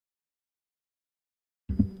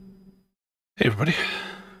Hey everybody,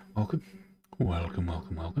 welcome, welcome,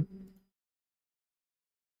 welcome, welcome.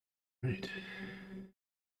 Right,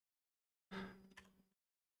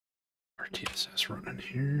 RTSS running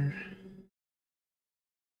here.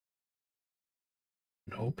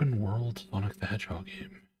 An open world Sonic the Hedgehog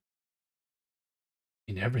game.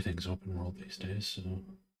 I mean, everything's open world these days, so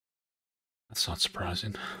that's not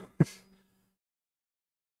surprising.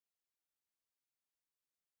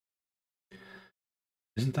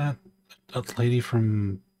 Isn't that a lady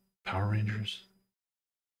from Power Rangers?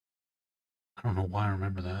 I don't know why I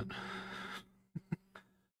remember that.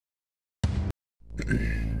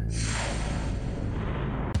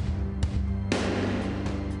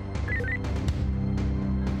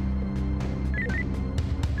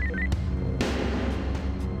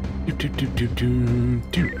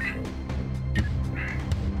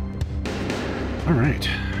 All right.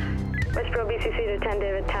 Westboro BCC to 10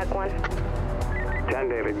 David, TAC 1. 10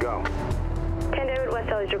 David, go. 10 David, West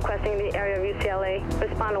L is requesting the area of UCLA.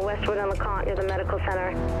 Respond to Westwood and LeConte near the medical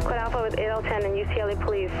center. Code Alpha with 8L10 and UCLA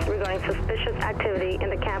police regarding suspicious activity in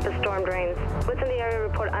the campus storm drains. Within the area,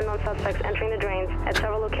 report unknown suspects entering the drains at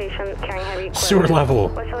several locations carrying heavy equipment. Sewer level.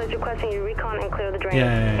 West L is requesting you recon and clear the drains.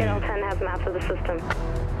 Yay. 8L10 has maps of the system.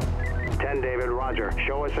 10 David, roger.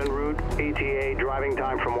 Show us en route. ETA driving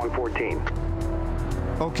time from 114.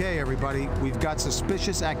 Okay, everybody, we've got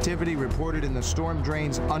suspicious activity reported in the storm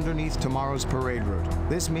drains underneath tomorrow's parade route.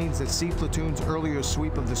 This means that C Platoon's earlier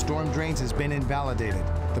sweep of the storm drains has been invalidated.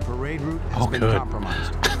 The parade route has been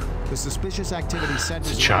compromised. The suspicious activity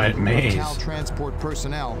centers around a group of Cal Transport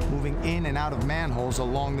personnel moving in and out of manholes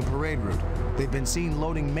along the parade route. They've been seen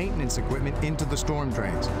loading maintenance equipment into the storm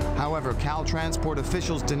drains. However, Cal Transport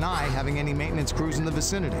officials deny having any maintenance crews in the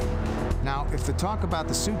vicinity. Now, if the talk about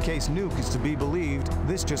the suitcase nuke is to be believed,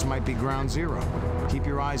 this just might be ground zero. Keep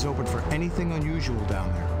your eyes open for anything unusual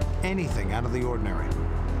down there. Anything out of the ordinary.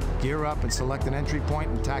 Gear up and select an entry point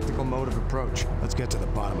and tactical mode of approach. Let's get to the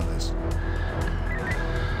bottom of this.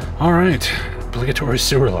 All right, obligatory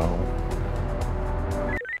sewer level.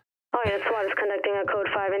 All units, SWAT is conducting a code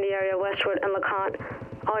 5 in the area of Westwood and LeConte.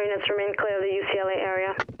 All units remain clear of the UCLA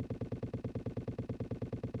area.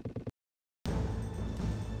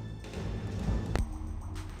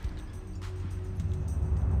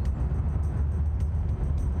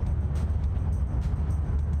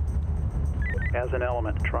 As an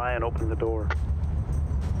element, try and open the door.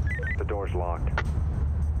 The door's locked.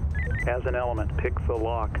 As an element, pick the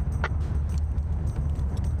lock.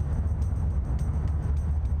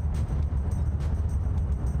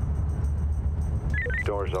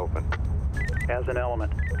 Door's open. As an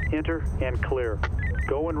element, enter and clear.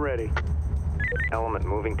 Go and ready. Element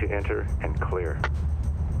moving to enter and clear.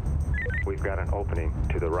 We've got an opening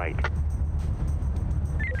to the right.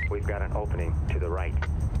 We've got an opening to the right.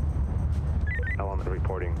 Element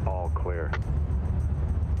reporting all clear.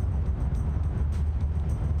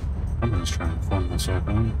 Someone's trying to phone this up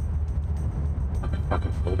on. Like a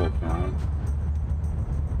fucking photo camera.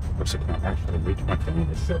 Looks like I can't actually reach my phone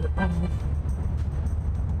to shut it off.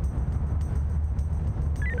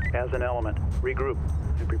 As an element, regroup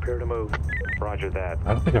and prepare to move. Roger that.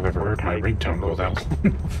 I don't think I've ever heard my ringtone go that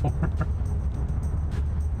long before.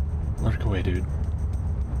 Let it go away, dude.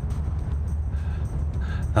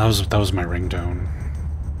 That was my ringtone.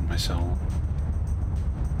 My cell.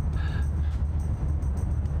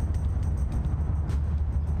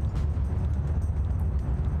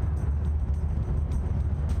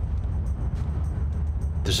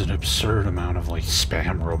 There's an absurd amount of like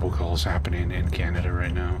spam robocalls happening in Canada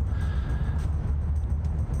right now.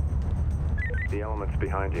 The element's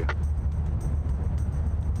behind you.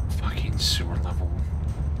 Fucking sewer level.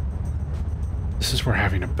 This is where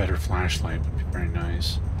having a better flashlight would be very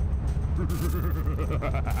nice.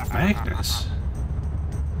 Magnus.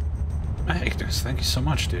 Magnus, thank you so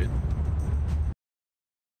much, dude.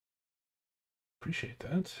 Appreciate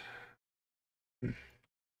that.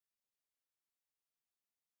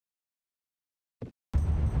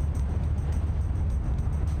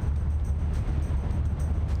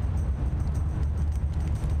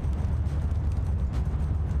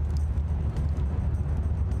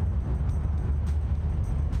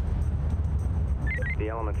 The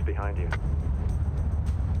element's behind you.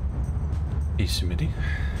 Hey, Smitty.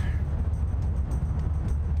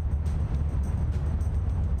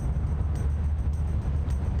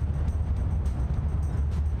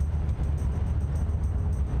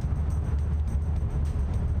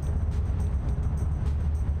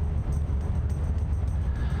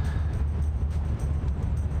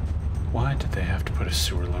 Why did they have to put a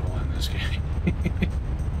sewer level in this game?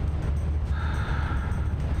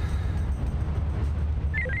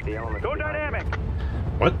 The elements. Go behind dynamic!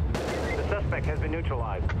 What? you. The suspect has been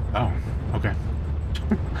neutralized. Oh, okay.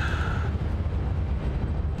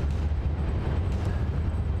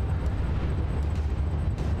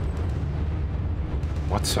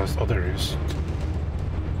 What's us? Oh, there it is.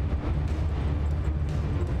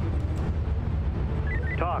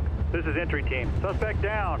 Talk. This is entry team. Suspect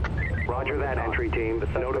down. Roger that, entry team.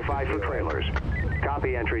 Notify for trailers.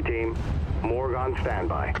 Copy, entry team. Morgue on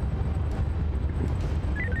standby.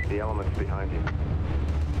 The elements behind you.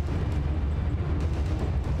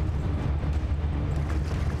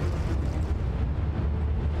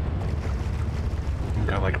 We've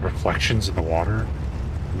got like reflections in the water,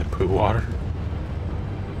 in the poo water.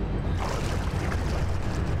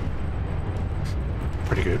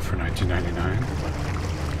 Pretty good for 1999.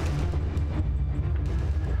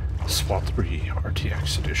 SWAT 3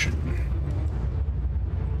 RTX edition.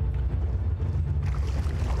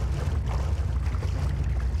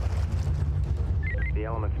 The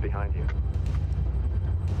elements behind you.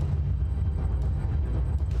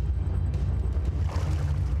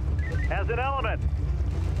 As an element.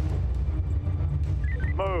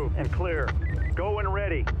 Move and clear. Go when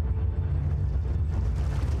ready.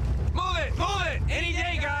 Move it! Move it! Any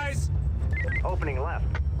day, guys! Opening left.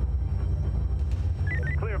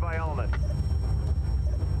 Clear by element.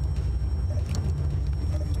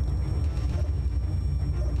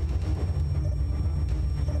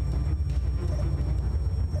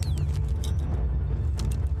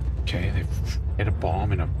 Okay, they've hit a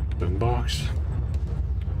bomb in a boombox.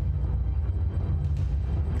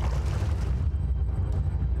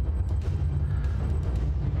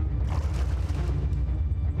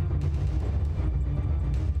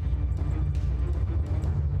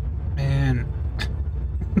 Man,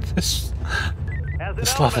 this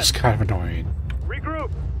level's kind of annoying.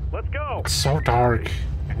 Regroup. Let's go. It's so dark,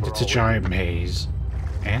 and it's a giant maze,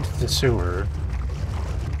 and the sewer.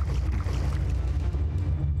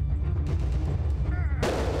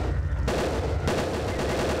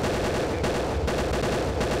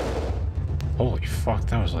 Holy fuck,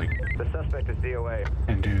 that was like The suspect is DOA.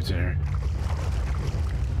 10 dudes there.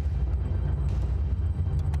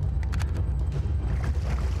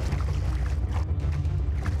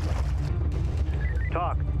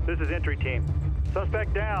 Talk. This is entry team.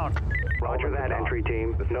 Suspect down. Roger that, entry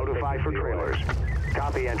team. Notify for trailers.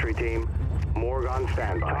 Copy, entry team. Morgue on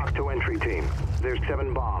standby. Talk to entry team. There's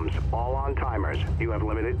 7 bombs, all on timers. You have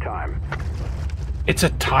limited time. It's a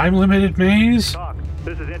time-limited maze? Talk.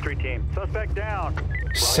 This is entry team. Suspect down.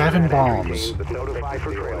 7 Roger that, entry bombs. team. Notify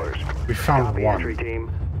for trailers. We found Copy, one. entry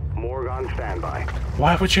team. Morgue on standby.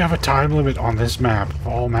 Why would you have a time limit on this map, of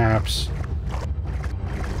all maps?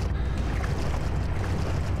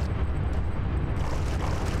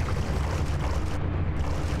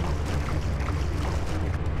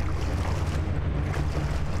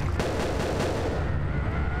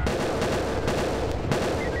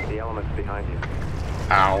 The elements behind you.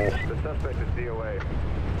 Ow. The suspect is DOA.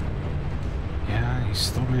 Yeah, he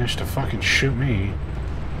still managed to fucking shoot me.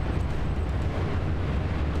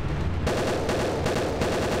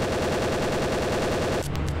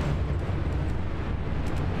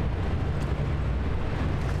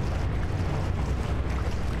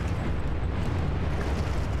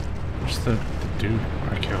 Where's the dude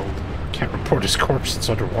I killed? Can't report his corpse, it's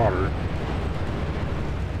underwater.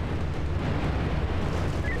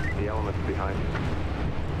 The elements behind you.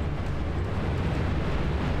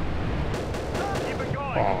 Keep it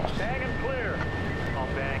going. Oh. Bang and clear.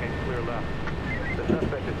 I'll bang and clear left. The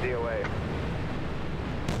suspect is DOA.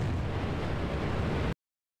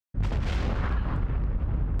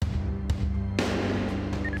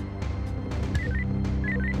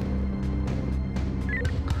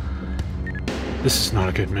 This is not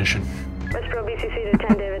a good mission. Westboro BCC to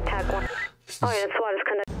 10 David, TAC 1. Oh yeah, SWAT is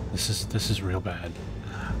connected. This is real bad.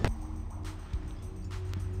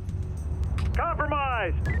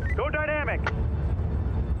 Compromise. Go dynamic.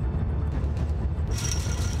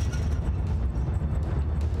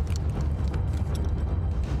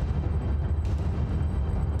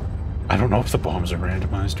 I don't know if the bombs are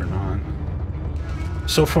randomized or not.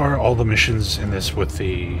 So far, all the missions in this with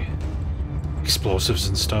the explosives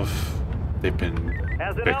and stuff, they've been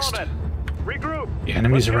As an fixed. element. Regroup. The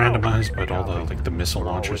enemies are Let's go. randomized, but all the missile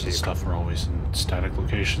launchers and stuff are always in static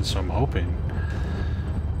locations, so I'm hoping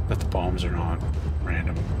that the bombs are not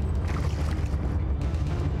random.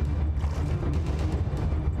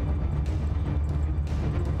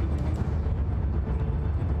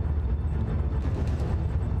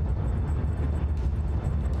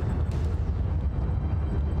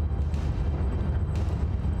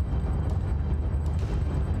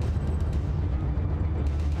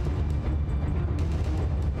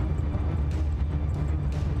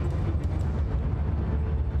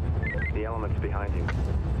 elements behind you.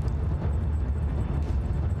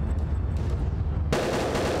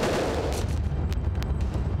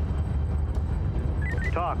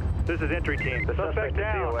 Talk. This is entry team. The suspect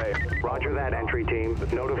down. Roger that, entry team.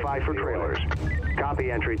 Notify for trailers.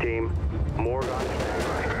 Copy, entry team. Morgue on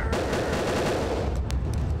standby.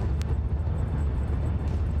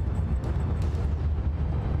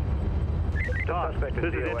 Talk.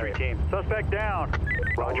 This is entry team. Suspect down.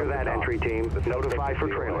 Roger that, entry team. Notify for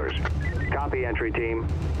trailers. Copy, entry team.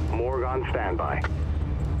 Morgue on standby.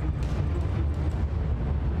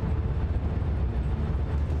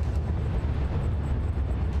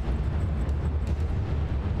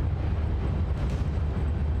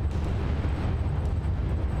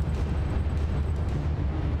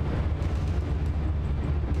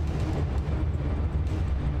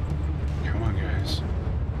 Come on, guys.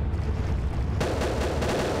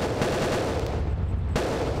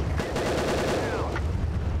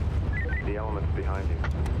 The elements behind you.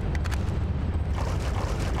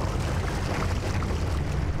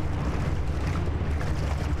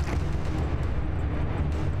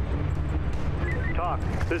 Talk.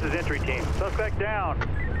 This is entry team. Suspect down.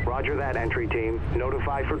 Roger that, entry team.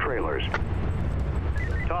 Notify for trailers.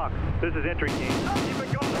 Talk. This is entry team. Keep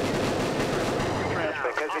it going.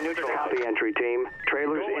 Suspect has been neutralized. Copy, entry team.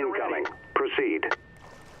 Trailers incoming. Proceed.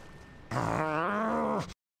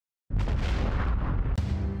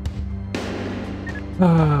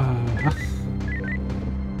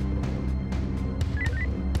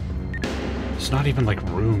 It's not even like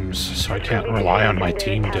rooms, so I can't rely on my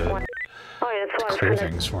team to clear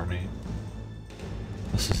things for me.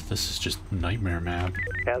 This is just nightmare map.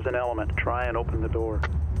 As an element, try and open the door.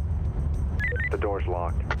 The door's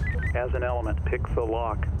locked. As an element, pick the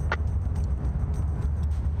lock.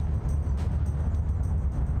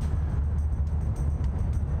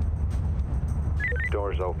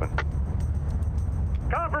 Door's open.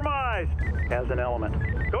 Compromised! As an element.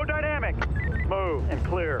 Go dynamic! Move and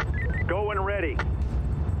clear. Go when ready.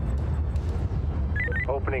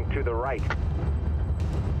 Opening to the right.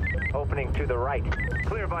 Opening to the right.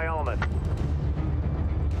 Clear by element.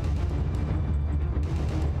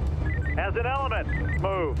 As an element.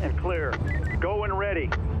 Move and clear. Go when ready.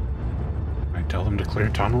 I tell them to clear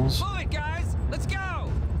tunnels? Move it, guys! Let's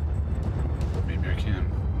go! Maybe I can.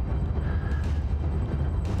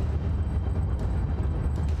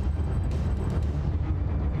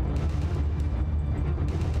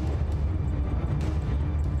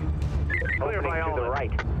 Clear by element. To the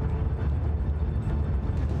right.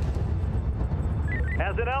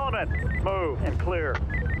 As an element. Move and clear.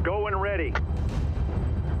 Go when ready.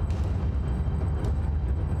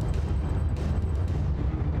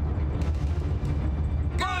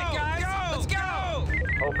 Go, guys! Go! Let's go!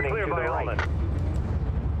 Opening Clear to by the right. element.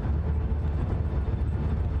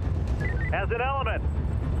 As an element.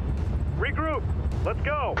 Regroup. Let's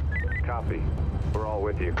go. Copy. We're all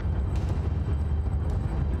with you.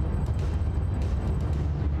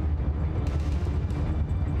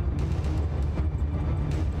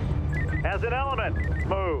 As an element.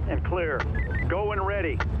 Move and clear. Go when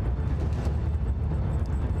ready.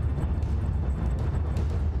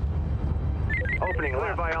 Opening Clear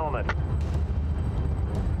left. by element.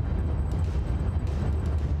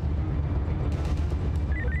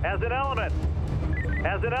 As an element.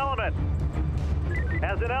 As an element.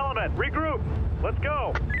 As an element. Regroup. Let's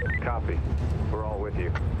go. Copy. We're all with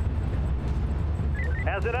you.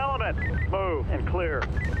 As an element. Move and clear.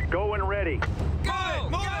 Go when ready. Go!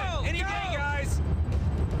 Move it! Any day, guys!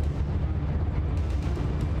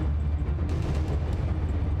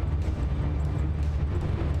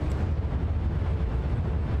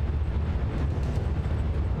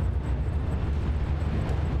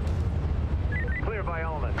 Clear by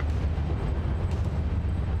element.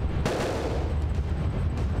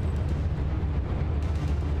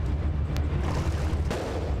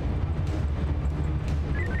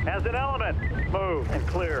 As an element. Move and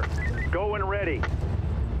clear. Go when ready.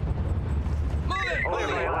 Move it! Move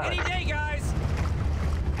it! Any day, guys!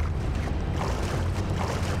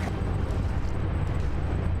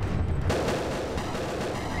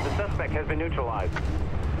 The suspect has been neutralized.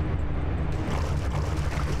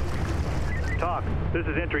 Talk. This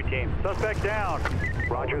is entry team. Suspect down.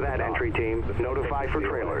 Roger that, entry team. Notify for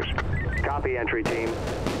trailers. Copy, entry team.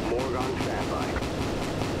 Morgue on standby.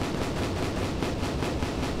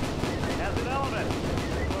 As an element.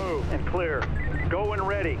 Move and clear. Go when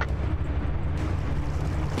ready.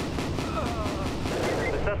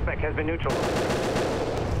 The suspect has been neutralized.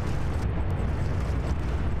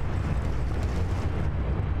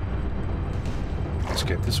 Let's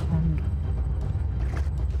get this one.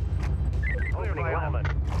 Clear by element.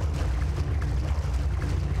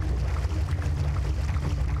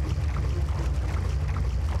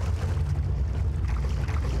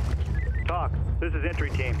 This is entry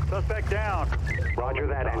team. Suspect down. Roger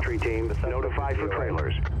that, entry team. Notify for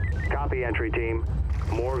trailers. Copy, entry team.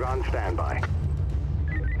 Morgue on standby.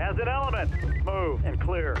 As an element. Move and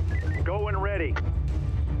clear. Go and ready.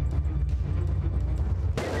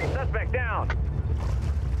 Suspect down.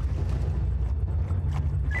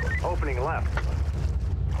 Opening left.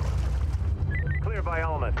 Clear by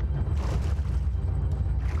element.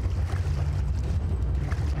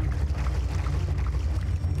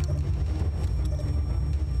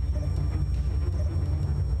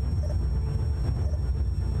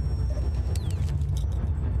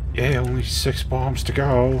 Yeah, only 6 bombs to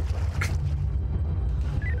go.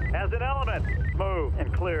 As an element. Move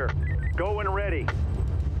and clear. Go and ready.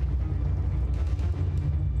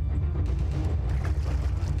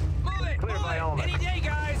 Move it! Clear Move by it! element. Any day,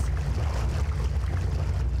 guys!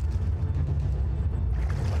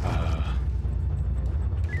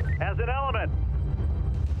 As an element.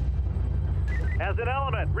 As an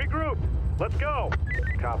element. Regroup. Let's go.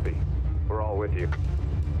 Copy. We're all with you.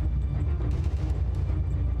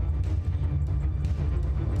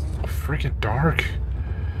 So freaking dark.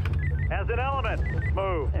 As an element.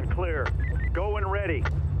 Move and clear. Go and ready.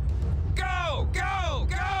 Go! Go!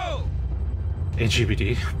 Go!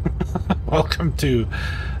 AGBD. Welcome to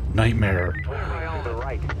Nightmare. Clear by element.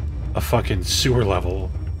 Right. A fucking sewer level.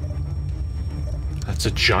 That's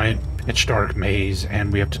a giant pitch dark maze,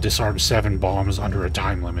 and we have to disarm 7 bombs under a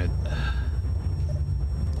time limit.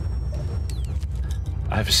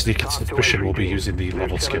 I have a sneaking suspicion we'll be using the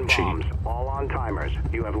level skip cheat. Bombs, all on timers.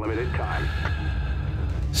 You have limited time.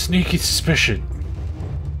 Sneaky suspicion.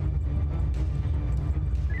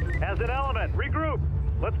 As an element. Regroup.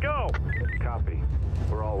 Let's go. Copy.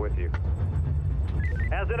 We're all with you.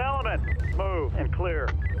 As an element. Move and clear.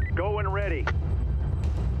 Go and ready.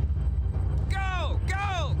 Go!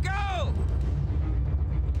 Go! Go!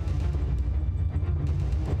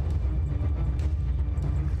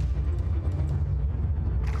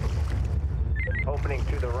 Opening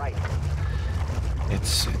to the right.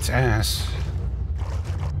 It's ass.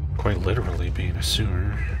 Quite literally being a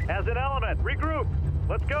sewer. As an element. Regroup.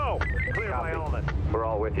 Let's go. Clear by element. We're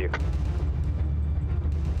all with you.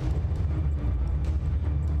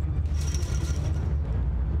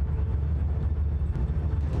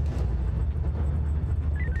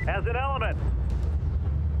 As an element.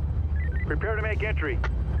 Prepare to make entry.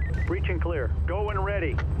 Breach and clear. Go and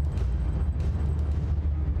ready.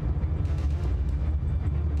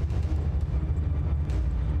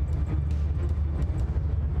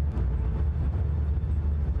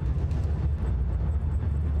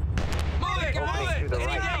 Move it! Move it! to the Any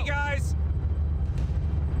right. day, guys!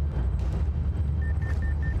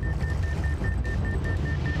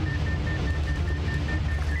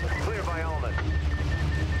 Clear by element.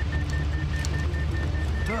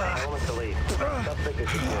 Element to lead. Suspect is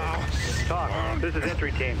secure. Talk. This is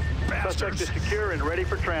entry team. Suspect is secure and ready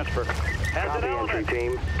for transfer. As an Copy, entry element.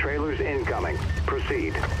 team. Trailers incoming.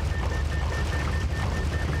 Proceed.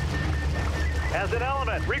 As an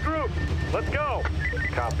element. Regroup. Let's go.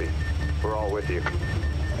 Copy. We're all with you.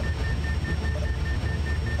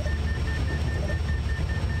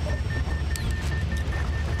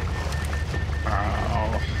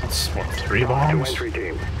 Oh, that's what, 3 To bombs? entry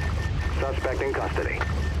team. Suspect in custody.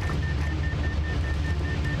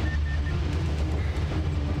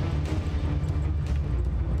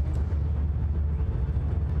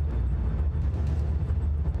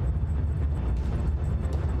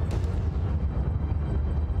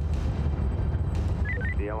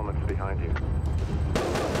 The element's behind you.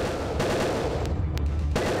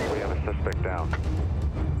 We have a suspect down.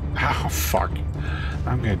 Oh, fuck.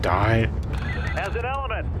 I'm gonna die. As an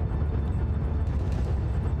element.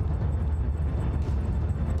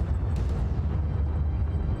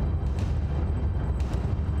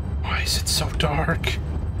 Why is it so dark?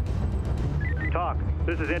 Talk.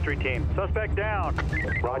 This is entry team. Suspect down.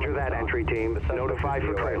 Roger that, entry team. Notify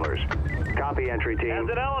for trailers. Copy, entry team. As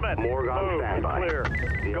an element. Morgue on Move and standby.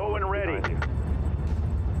 clear. Go and ready. Move it,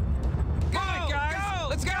 guys! Go!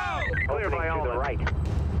 Let's go! Clear by to the element. right.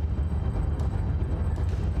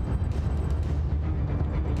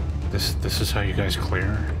 This is how you guys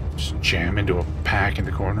clear? Just jam into a pack in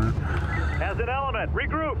the corner? As an element.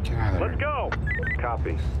 Regroup. Get out of there. Let's go.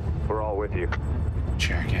 Copy. We're all with you.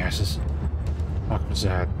 Jackasses. What was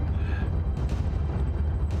that?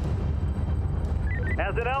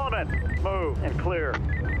 As an element. Move and clear.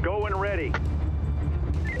 Go and ready.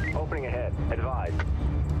 Opening ahead. Advise.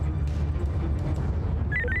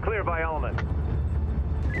 Clear by element.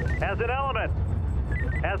 As an element.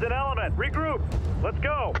 As an element. Regroup. Let's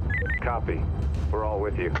go. Copy. We're all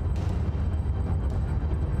with you.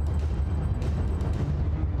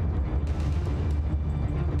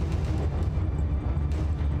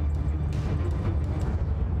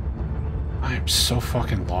 so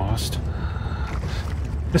fucking lost.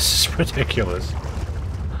 This is ridiculous.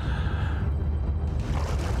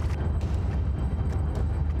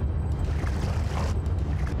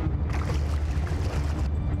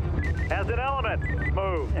 As an element,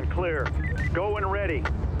 move and clear. Go and ready.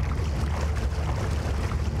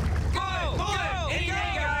 Go! Any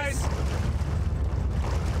day, guys!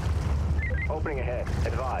 Opening ahead.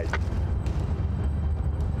 Advise.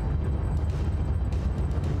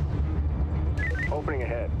 Opening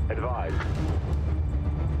ahead. Advise.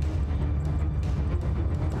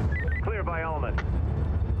 Clear by element.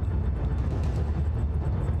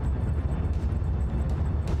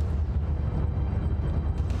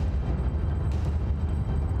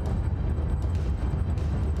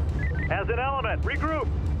 As an element, regroup.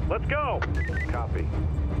 Let's go. Copy.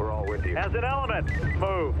 We're all with you. As an element,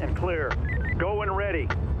 move and clear. Go and ready.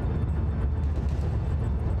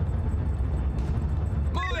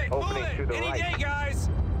 Opening to the Any right. day, guys!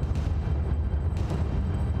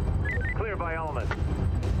 Clear by element.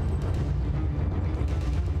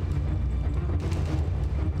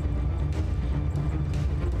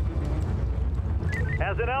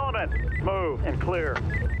 As an element, move and clear.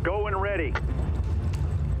 Go and ready.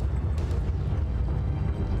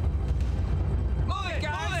 Move it,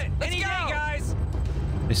 guys! Any day, guys!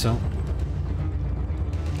 Hey, so.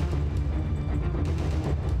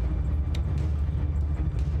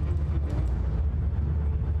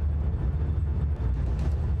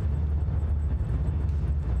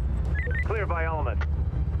 Clear by element.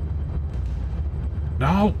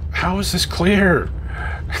 No! How is this clear?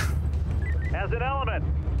 As an element.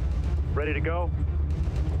 Ready to go?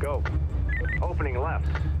 Go. Opening left.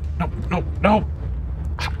 No, no, no!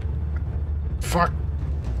 Fuck.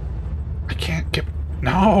 I can't get...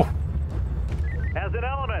 No! As an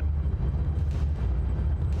element.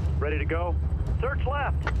 Ready to go? Search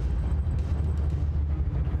left.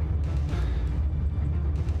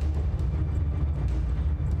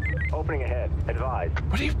 Opening ahead. Advise.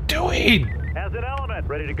 What are you doing? As an element.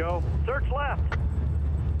 Ready to go? Search left.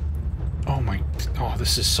 Oh my... Oh,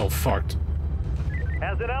 this is so fucked.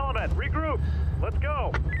 As an element. Regroup. Let's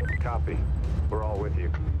go. Copy. We're all with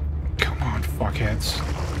you. Come on, fuckheads.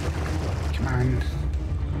 Come on.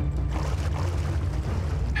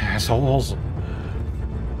 Assholes.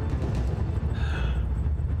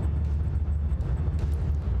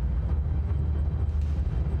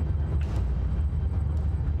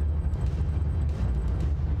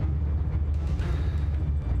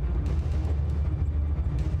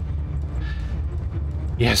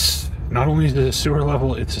 Yes, not only is the sewer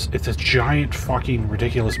level, it's a giant fucking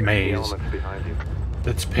ridiculous The maze element's behind you.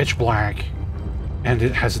 that's pitch black, and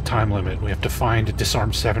it has a time limit. We have to find and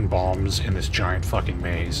disarm 7 bombs in this giant fucking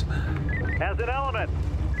maze. As an element.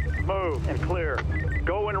 Move and clear.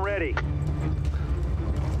 Go and ready.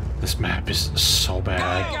 This map is so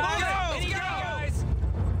bad. Go! Any day, guys!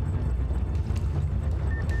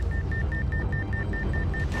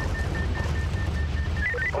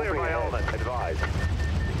 Clear by element. Advise.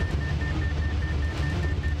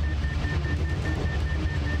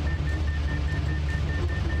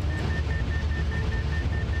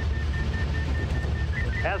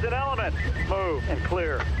 As an element. Move and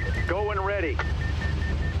clear. Go and ready.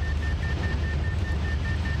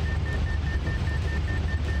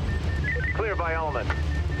 Clear by element.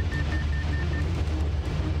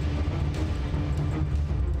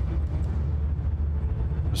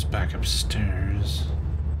 Goes back upstairs.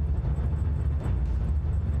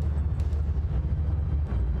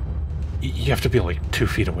 You have to be like 2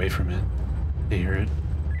 feet away from it to hear it.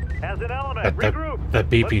 As an element. That Regroup.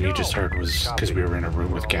 beeping Let's you go. just heard was because we were in a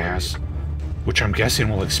room with gas, which I'm guessing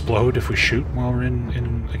will explode if we shoot while we're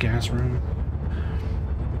in a gas room.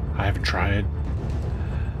 I haven't tried.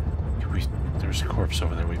 There's a corpse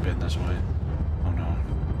over there. We've been this way. Oh no.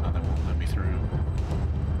 No, that won't let me through.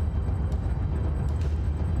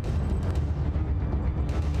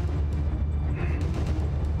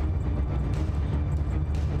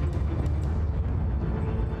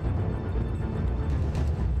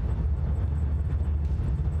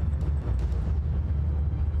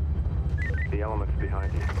 The element's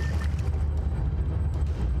behind you.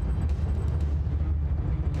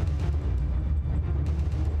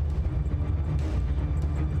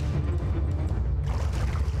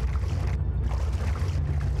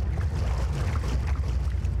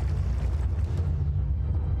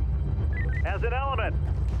 As an element.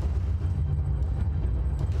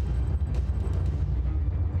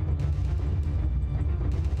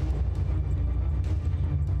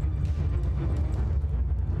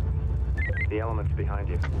 The element's behind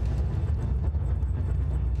you.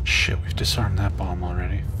 Shit, we've disarmed that bomb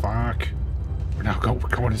already. Fuck. We're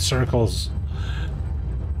going in circles.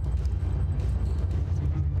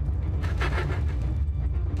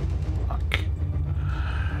 Fuck.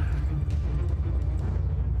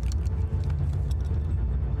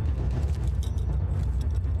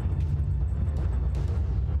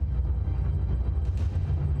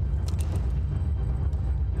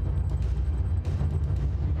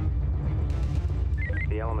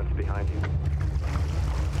 The element's behind you.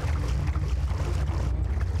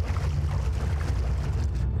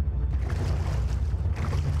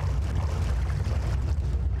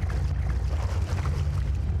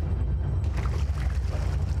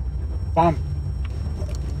 Bomb.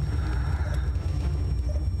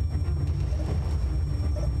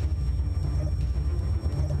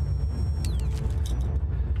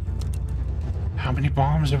 How many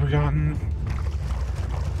bombs have we gotten?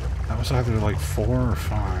 That was either like 4 or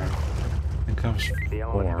 5. I think that was The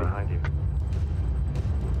element's 4. behind you.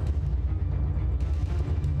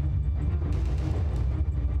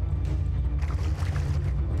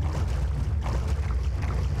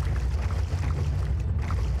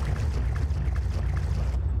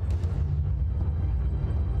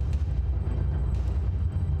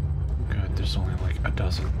 Good, there's only like a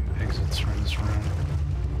dozen exits from this room.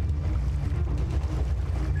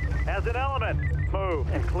 As an element, move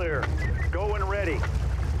and clear. Go and ready.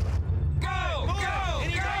 Go! Go!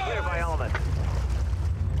 Any Clear by element.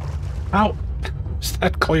 How is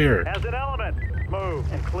that clear? As an element,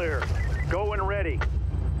 move and clear. Go and ready.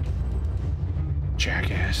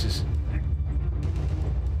 Jackasses.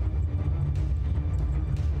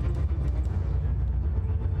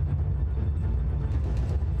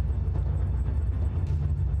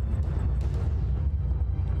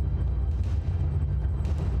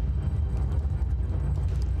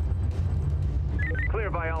 Clear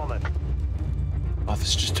by element. Oh,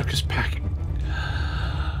 this just took us packing.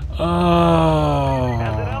 Oh.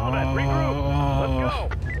 As an element, regroup.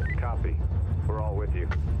 Let's go. Copy. We're all with you.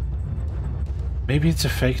 Maybe it's a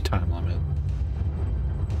fake time limit.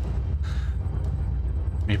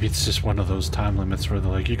 Maybe it's just one of those time limits where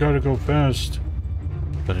they're like, you gotta go fast.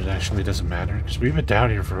 But it actually doesn't matter, because we've been down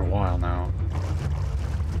here for a while now.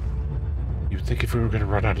 You'd think if we were gonna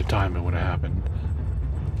run out of time, it would have happened.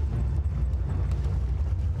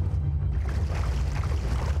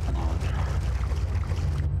 Come on.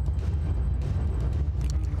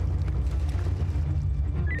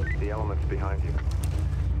 The element's behind you.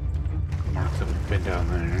 Mark that we've been down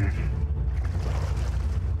there.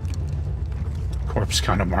 Corpse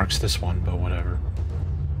kind of marks this one, but whatever.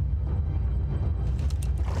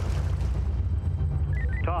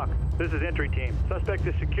 Talk. This is entry team. Suspect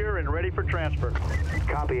is secure and ready for transfer.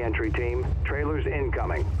 Copy, entry team. Trailers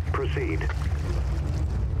incoming. Proceed.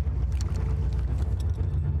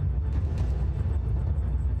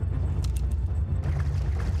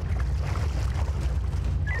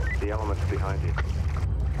 The element's behind you.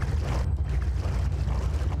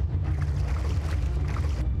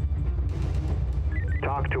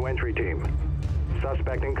 Talk to entry team.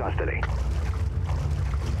 Suspect in custody.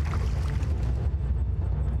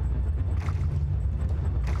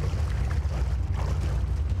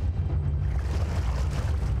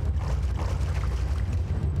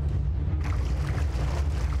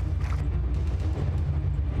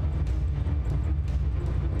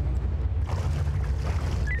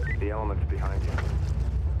 The element's behind you.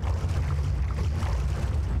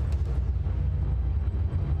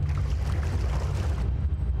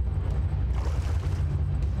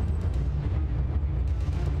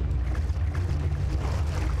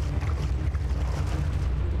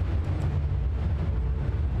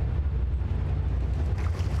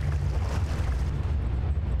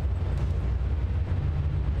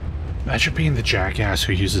 Imagine being the jackass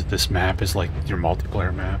who uses this map as like your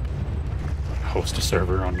multiplayer map. Host a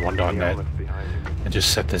server on The 1.net element's behind you. and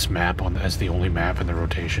just set this map on as the only map in the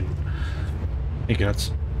rotation. Hey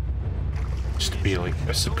guts. Just to be like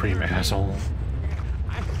a supreme asshole.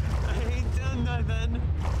 I ain't done nothing.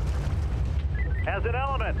 As an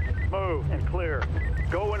element, move and clear.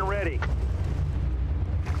 Go and ready.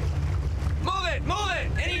 Move it! Move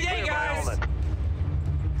it! Any day, Clear by guys! element.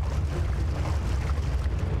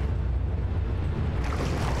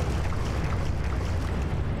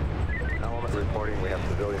 Element reporting we have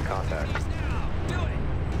civilian contact. Do it!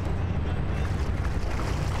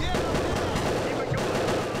 Keep it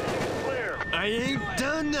going. Clear. I ain't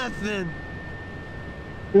done nothing.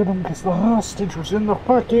 Shoot him because the hostage was in the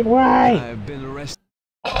fucking way! I've been arrested.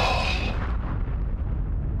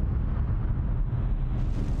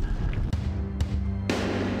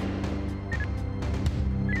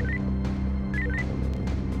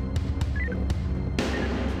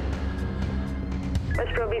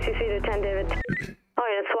 BCC to 10, David. Oh,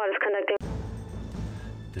 yeah, SWAT is conducting.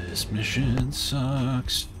 This mission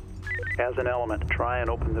sucks. As an element, try and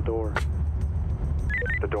open the door.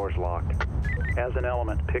 The door's locked. As an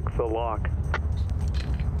element, pick the lock.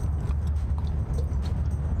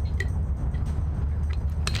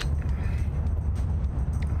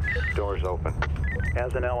 Door's open.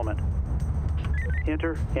 As an element.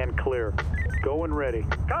 Enter and clear. Go and ready.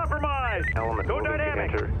 Compromise! Element Go moving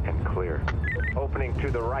dynamic! to enter and clear. Opening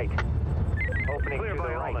to the right. Opening Clear to the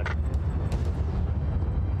by right. element.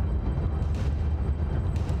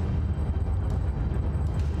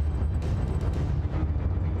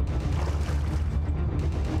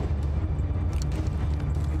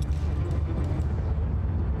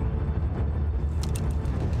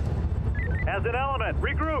 As an element,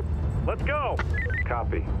 regroup! Let's go!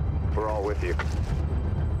 Copy. We're all with you.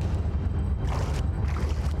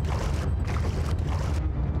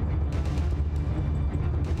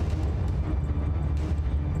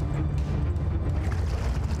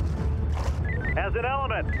 As an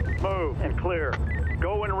element, move and clear.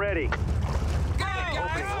 Go and ready. Go,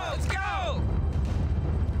 guys! Let's go!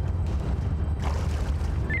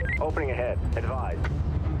 Opening ahead. Advise.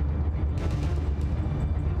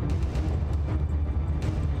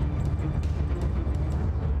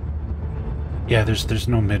 Yeah, there's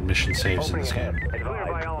no mid-mission saves in Opening this ahead. game. Clear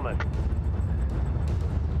by Advise. element.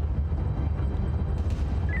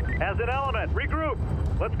 As an element, regroup.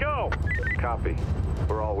 Let's go. Copy.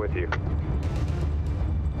 We're all with you.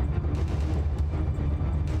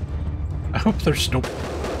 I hope there's no...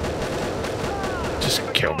 Just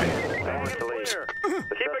kill me. Element to lead. Clear. The Keep it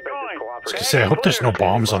suspect is going. I was cooperating. gonna say, I hope there's no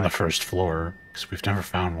bombs on the first floor, because we've never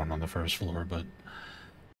found one on the first floor, but...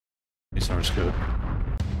 It's always good.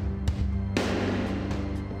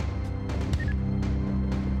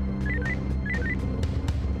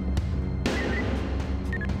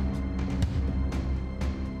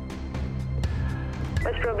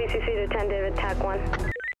 Westboro BCC to 10, David, TAC 1.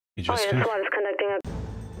 You Oh, just yeah, SWAT is conducting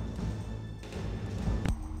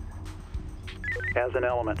a... As an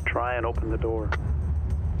element, try and open the door.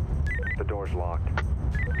 The door's locked.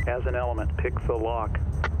 As an element, pick the lock.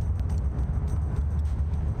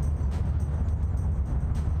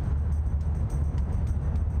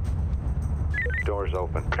 Door's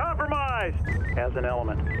open. Compromise! As an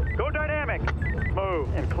element. Go dynamic!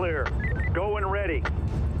 Move and clear. Go and ready.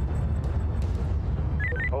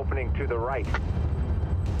 Opening to the right.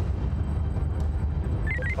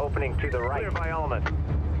 Opening to the right. Clear by element.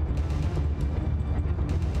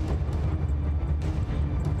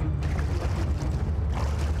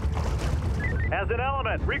 As an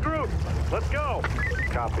element, regroup! Let's go!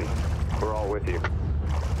 Copy. We're all with you.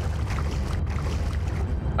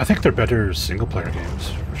 I think they're better single-player games,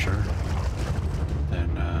 for sure, than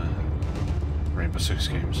Rainbow Six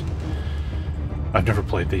games. I've never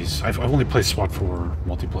played these. I've only played SWAT 4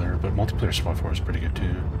 multiplayer, but multiplayer SWAT 4 is pretty good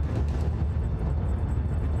too.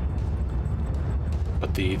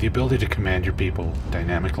 But the ability to command your people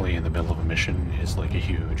dynamically in the middle of a mission is like a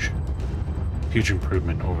huge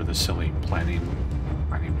improvement over the silly planning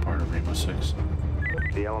part of Rainbow Six.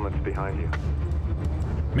 The element's behind you.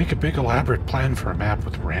 Make a big elaborate plan for a map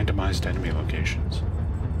with randomized enemy locations.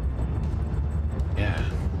 Yeah,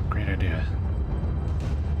 great idea.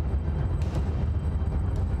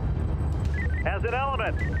 As an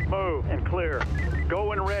element, move and clear.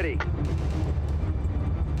 Go and ready. Go,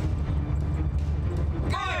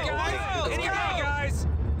 guys! Let's go, guys!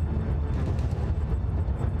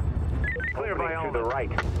 Clear by Opening to the element.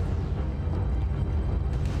 right.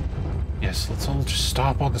 Yes, let's all just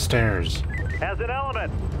stop on the stairs. As an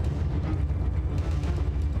element.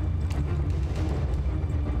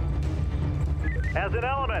 As an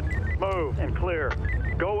element, move and clear.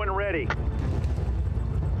 Go and ready.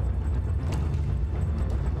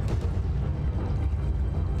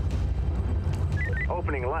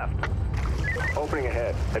 Opening left. Opening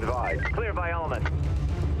ahead. Advise. Clear by element.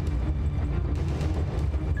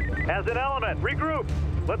 As an element, regroup.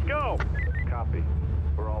 Let's go. Copy.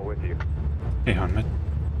 We're all with you. Hey, Hunman.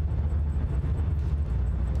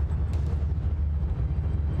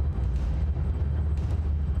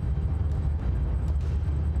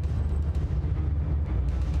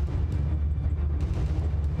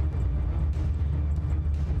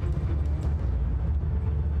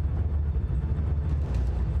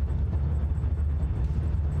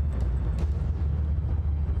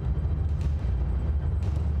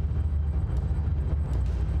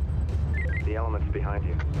 The element's behind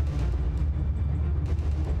you.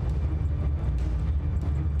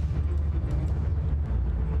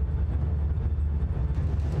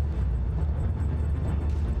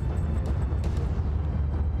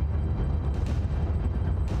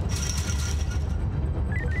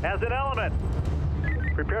 As an element,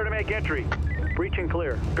 prepare to make entry. Breach and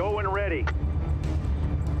clear. Go when ready.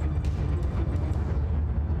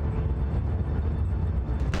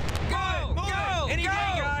 Go! Go! Any day,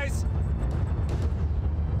 guys!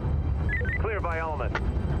 Clear by element.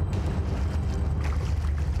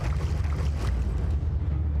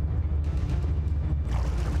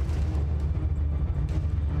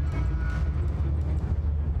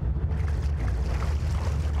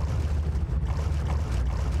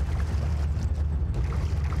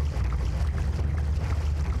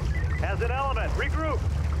 As an element, regroup.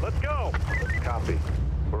 Let's go. Copy.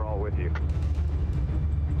 We're all with you.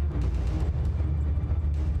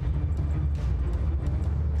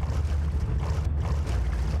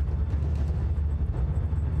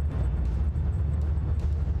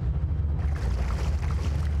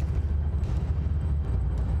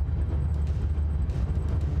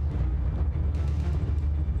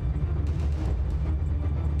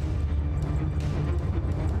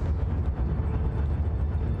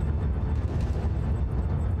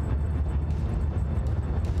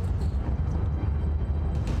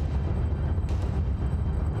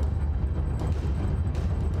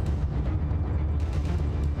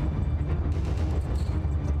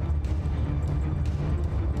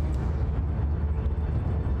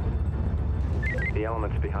 The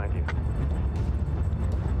element's behind you.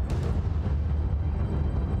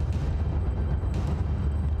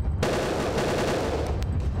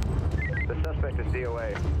 The suspect is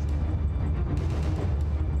DOA.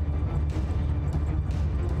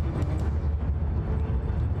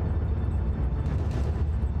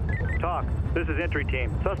 Talk. This is entry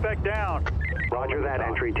team. Suspect down. Roger that,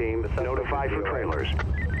 entry team. Notify for trailers.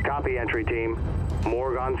 Copy, entry team.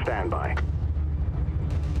 Morgue on standby.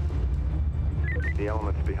 The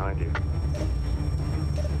element's behind you.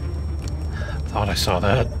 Thought I saw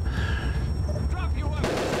that. Drop your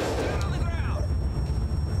weapons! Down on the ground!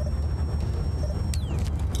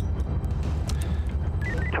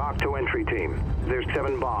 Talk to entry team. There's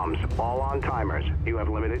 7 bombs, all on timers. You have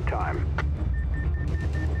limited time.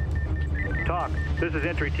 Talk. This is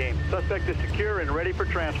entry team. Suspect is secure and ready for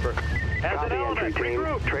transfer. As Copy, an element, entry team.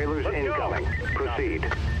 regroup. Trailers Let's incoming. Go. Proceed.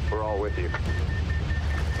 We're all with you.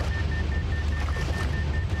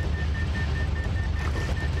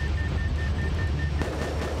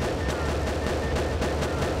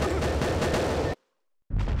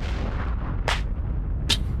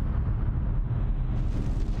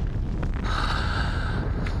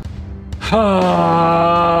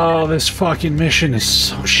 Oh, this fucking mission is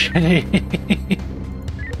so shitty.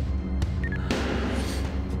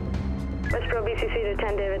 Westboro BCC to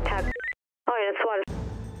 10 David Tap. Oh yeah, it's SWAT.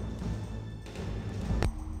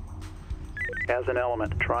 As an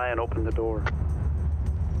element, try and open the door.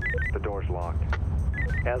 The door's locked.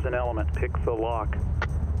 As an element, pick the lock.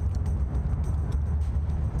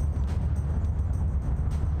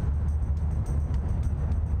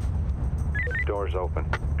 Door's open.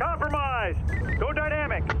 Compromise! Go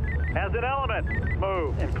dynamic! As an element,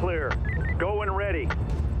 move and clear. Go when ready.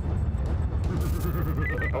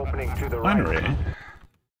 Opening to the right. I'm ready.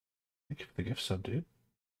 Thank you for the gift sub, dude.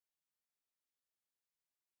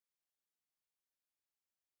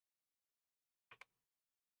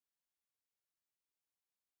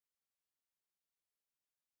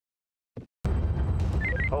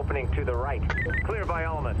 Opening to the right. Clear by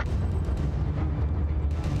element.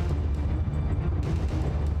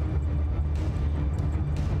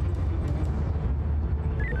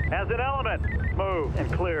 As an element, move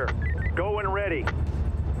and clear. Go when ready.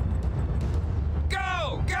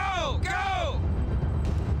 Go! Go! Go!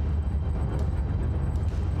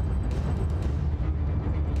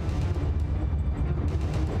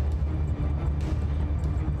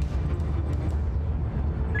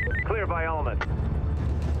 Clear by element.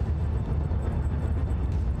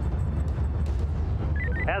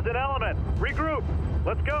 As an element, regroup.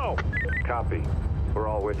 Let's go. Copy. We're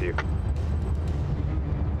all with you.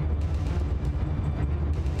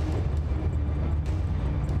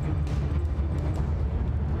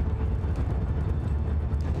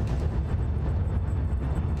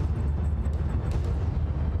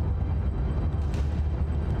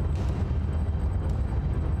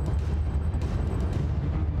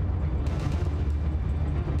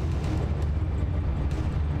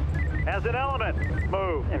 As an element,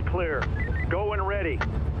 move and clear. Go when ready. Go!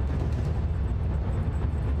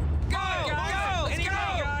 Go! Any day,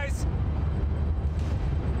 guys!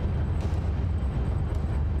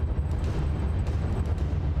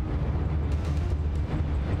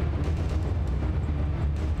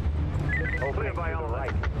 Opening by element.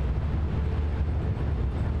 Right.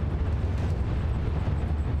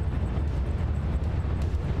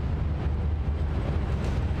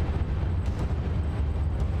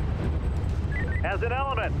 As an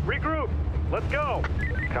element, regroup. Let's go.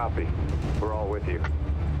 Copy. We're all with you.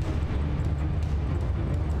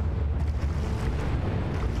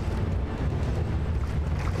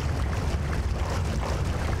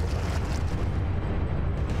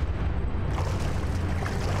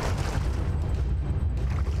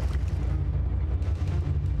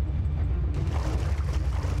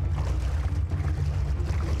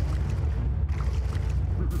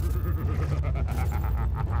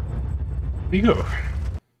 There you go.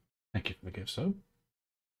 Thank you for the gift sub.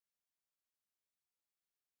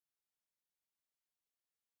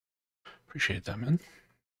 Appreciate that, man.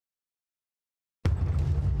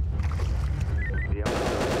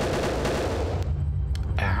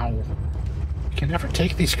 Ow. You can never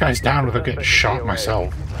take these guys down without getting shot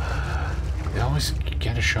myself. They always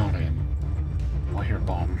get a shot in. I hear a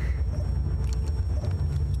bomb.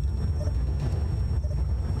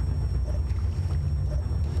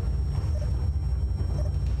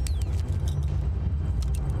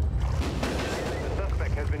 The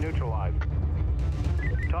suspect has been neutralized.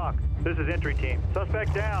 Talk. This is entry team.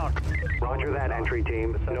 Suspect down. Roger that, entry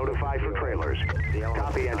team. Notify for trailers.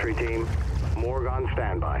 Copy, entry team. Morgue on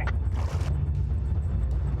standby.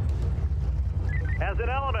 As an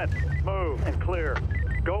element, move and clear.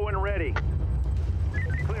 Go and ready.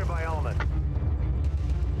 Clear by element.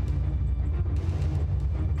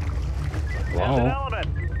 As an Wow. element,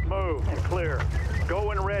 move and clear.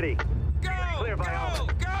 Go and ready. Go! Clear by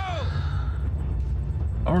element. Go!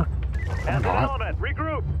 Or As an not. element,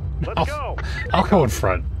 regroup. Let's go. I'll go in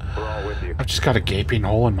front. We're all with you. I've just got a gaping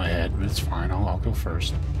hole in my head, but it's fine. I'll go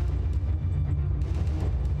first.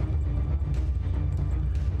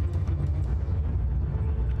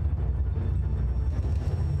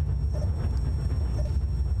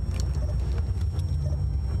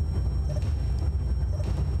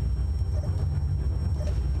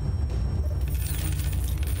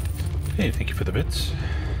 Hey, thank you for the bits.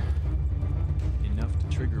 Enough to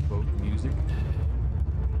trigger boat music.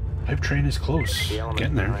 Hype train is close. The element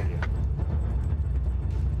Getting there. behind you.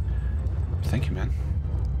 Thank you, man.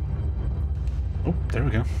 Oh, there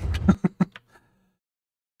we go.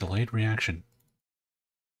 Delayed reaction.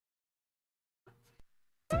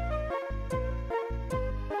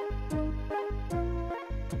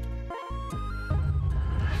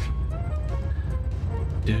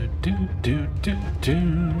 Do do do do do.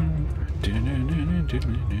 Do do do do do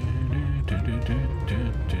do do do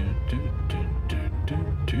do do do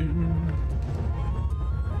do.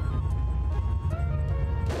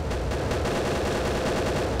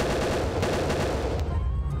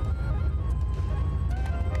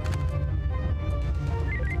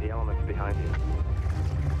 The element's behind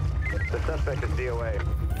you. The suspect is DOA.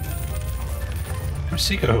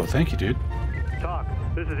 Seiko, thank you, dude. Talk.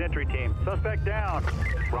 This is entry team. Suspect down.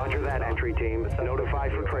 Roger that, entry team. Notify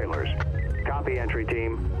for trailers. Copy, entry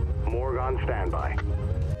team. Morgue on standby.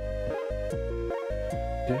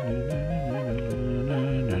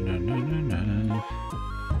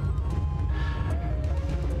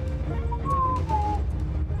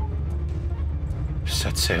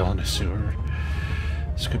 Set sail in a sewer.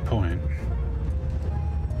 That's a good point.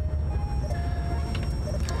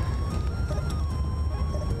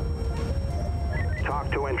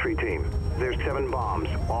 Talk to entry team. There's 7 bombs,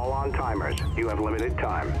 all on timers. You have limited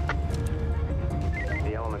time.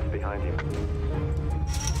 The element's behind you.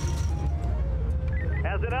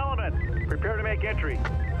 As an element, prepare to make entry.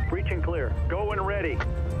 Breach and clear. Go and ready.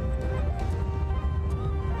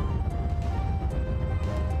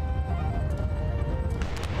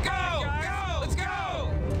 Go! Go! Let's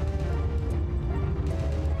go!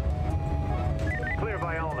 Clear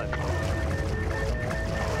by element.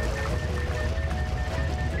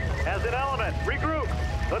 As an element, regroup.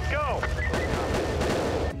 Let's go.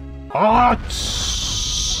 Oh,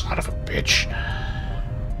 son of a bitch.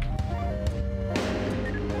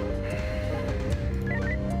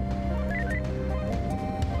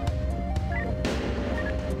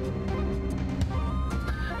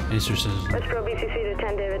 Acer says, Westboro BCC to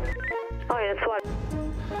 10, David. Oh, yeah, it's SWAT.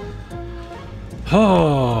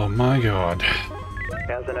 oh my god.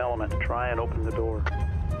 As an element, try and open the door.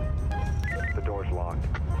 The door's locked.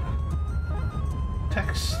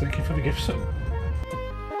 Tex, thank you for the gift sub.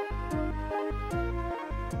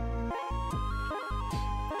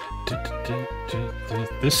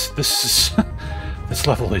 This is this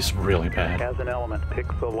level is really bad. As an element, pick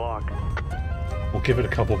the lock. We'll give it a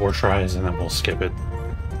couple more tries and then we'll skip it.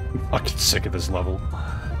 I'm fucking sick of this level.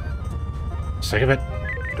 Sick of it.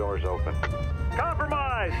 Door's open.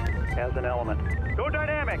 Compromise! As an element. Go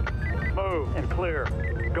dynamic! Move and clear.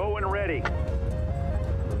 Go and ready.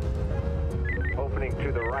 Open Opening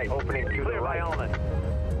to the right. Opening to the right. Element.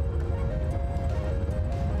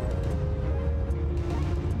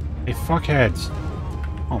 Hey, fuckheads.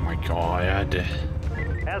 Oh my god.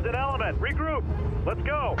 As an element, regroup. Let's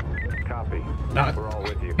go. Copy. Not. We're all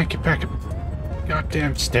with you. Can't get back up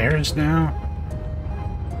goddamn stairs now.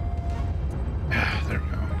 Ah, there we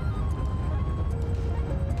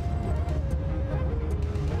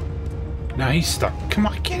go. Now he's stuck. Come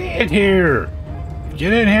on, get in here.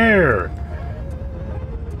 Get in here.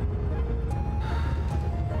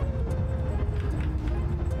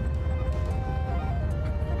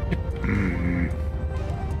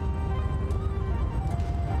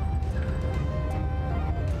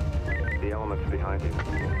 The element's behind you.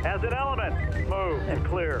 As an element, move and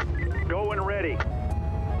clear. Go and ready.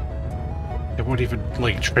 It won't even,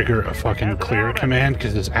 like, trigger a fucking clear command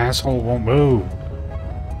because this asshole won't move.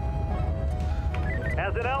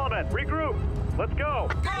 As an element, regroup. Let's go.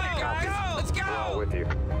 Go, go, let's We're all go. with you.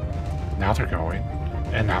 Now they're going.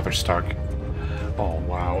 And now they're stuck. Oh,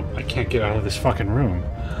 wow. I can't get out of this fucking room.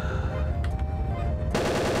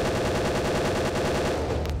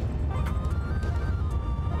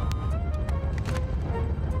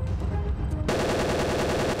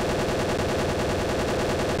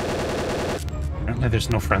 Apparently there's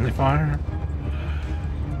no friendly fire.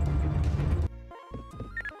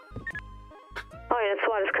 All unit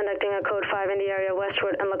SWAT is conducting a code 5 in the area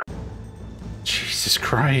westward and look. Jesus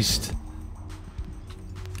Christ.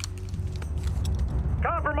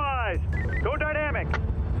 Compromise. Go dynamic.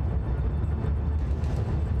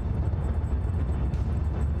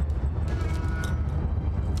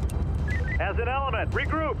 As an element,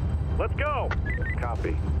 regroup. Let's go.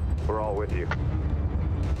 Copy. We're all with you.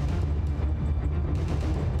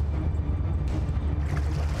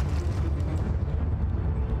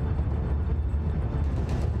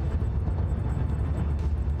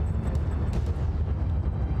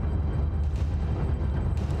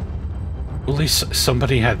 At least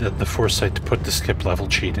somebody had the foresight to put the skip level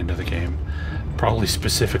cheat into the game. Probably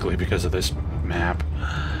specifically because of this map.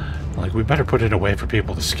 Like, we better put it away for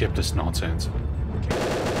people to skip this nonsense.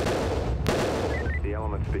 The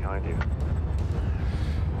element's behind you.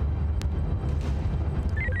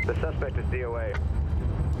 The suspect is DOA.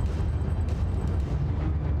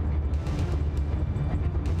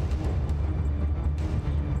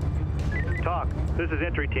 Talk. This is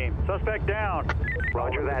entry team. Suspect down.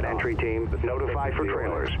 Roger that, entry team. Notify for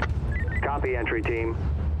trailers. Copy, entry team.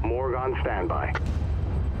 Morgue on standby.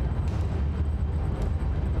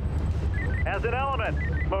 As an element,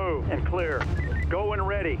 move and clear. Go and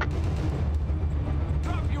ready.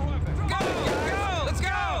 Drop your weapon. Go, go, let's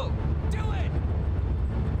go. Do it.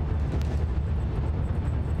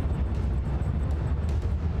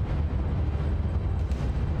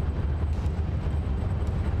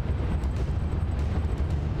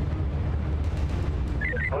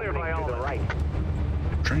 Clear by To the element. right.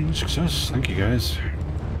 Training success. Thank you, guys.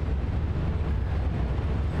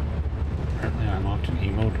 Apparently I unlocked an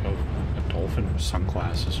emote of a dolphin with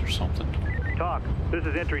sunglasses or something. Talk. This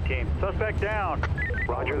is entry team. Suspect down.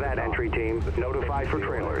 Roger that, entry team. Notify for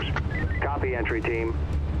trailers. Copy, entry team.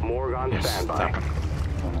 Morgue on Yes, standby. that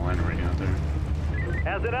one. On the line right out there.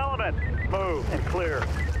 As an element, move and clear.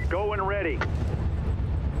 Go and ready.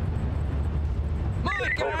 Move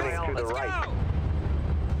it, girls. Opening to the Let's right. go.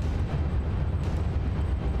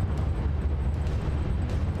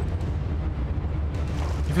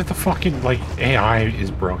 Even the fucking, like, AI is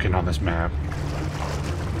broken on this map.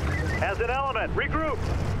 As an element, regroup.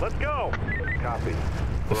 Let's go. Copy.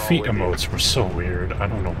 The We're all feet with you. emotes were so weird. I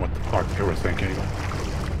don't know what the fuck they were thinking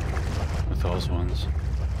with those ones.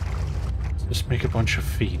 Just make a bunch of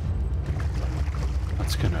feet.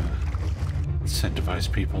 That's gonna incentivize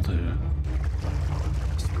people to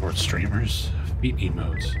support streamers. Feet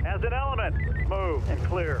emotes. As an element, move and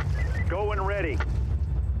clear. Go and ready.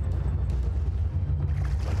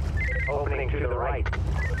 Opening to the right.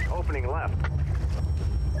 Opening left.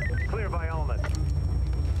 Clear by element.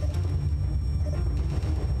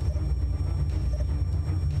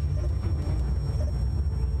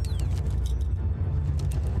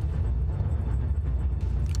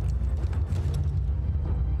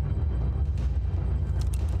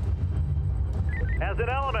 As an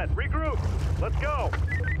element, regroup. Let's go.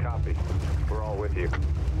 Copy. We're all with you.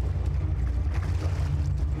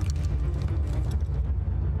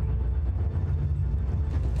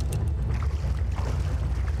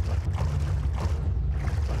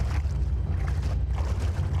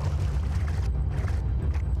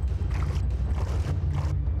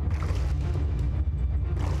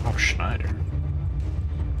 Oh, Schneider.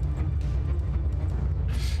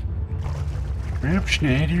 Rob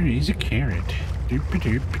Schneider is a carrot.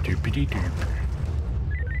 Doop-a-doop-a-doop-a-dee-doop.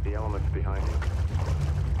 The element's behind you.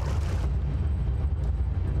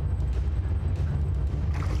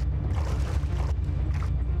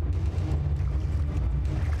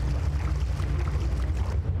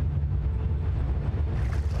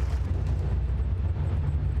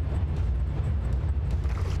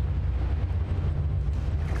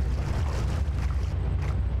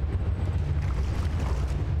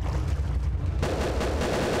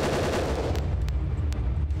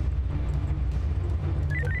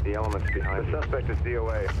 The element's behind. The suspect is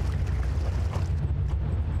DOA.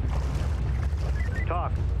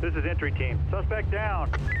 Talk. This is entry team. Suspect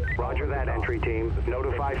down. Roger that, entry team.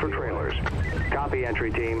 Notify for trailers. Copy,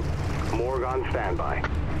 entry team. Morgue on standby.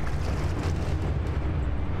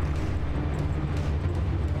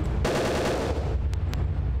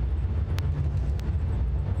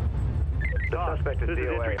 Talk. Suspect is This is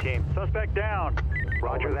DOA. entry team. Suspect down.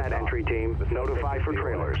 Roger that, entry team. Notify for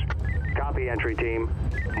trailers. Copy, entry team.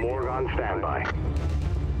 Morgue on standby.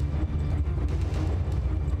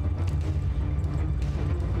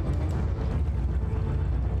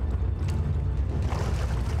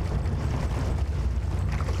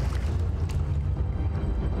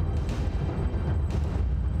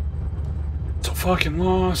 So fucking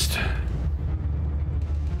lost.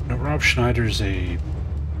 No, Rob Schneider's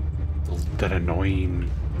that annoying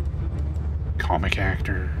comic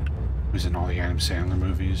actor who's in all the Adam Sandler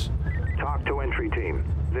movies. Talk to entry team.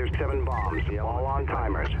 There's 7 bombs, all on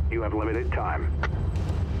timers. You have limited time.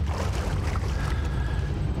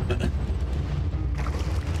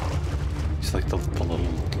 He's like the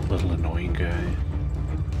little annoying guy.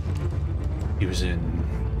 He was in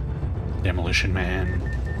Demolition Man,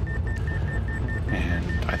 and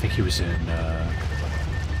I think he was in the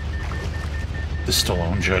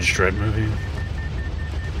Stallone Judge Dredd movie.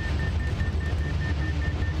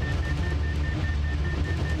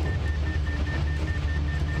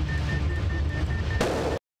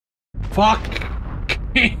 Fuck!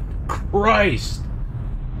 Christ!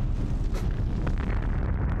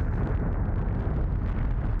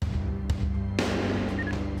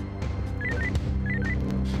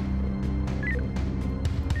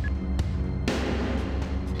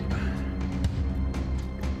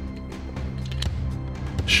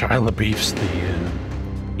 Shia LaBeouf's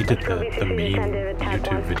he did the meme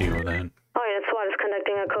YouTube video then. All units, SWAT is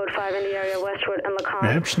conducting a Code 5 in the area Westwood and LeCon.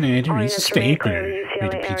 Rob Schneider All is a units remain clear stapler of the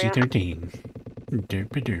with a UCLA area. PG-13.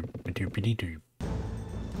 Doop-a-doop-a-doop-a-dee-doop.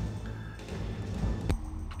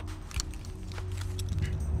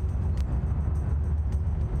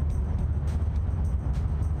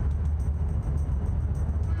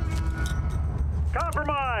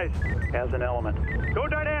 Compromise. As an element. Go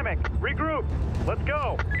dynamic. Regroup. Let's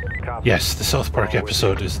go. Copy. Yes, the South Park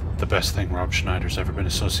episode is the best thing Rob Schneider's ever been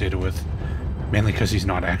associated with. Mainly because he's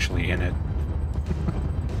not actually in it.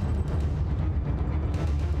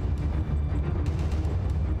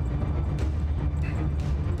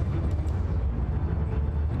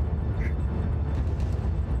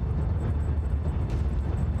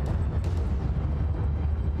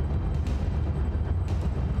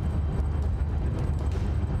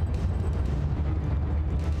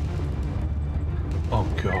 Oh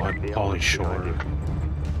god, Pauly Shore.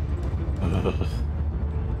 Ugh.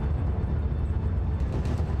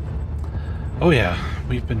 Oh yeah,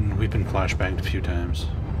 we've been flashbanged a few times.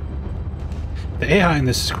 The AI in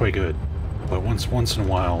this is quite good, but once in a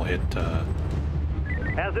while it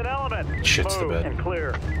As an element. shits the Move bed. and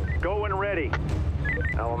clear. Go and ready.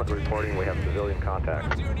 Element reporting we have civilian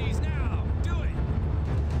contact. To your knees now. Do it.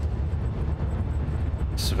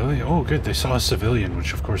 Civilian? Oh good, they saw a civilian,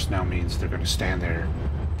 which of course now means they're gonna stand there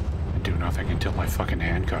and do nothing until I fucking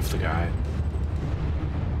handcuff the guy.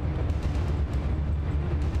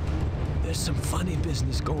 There's some funny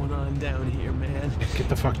business going on down here, man. Get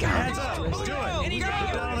the fuck down. Hands up. Let's do it. Any Get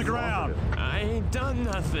down on the ground. I ain't done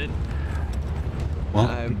nothing. Well,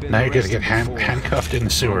 I've been now you're gonna arrested get before. handcuffed in the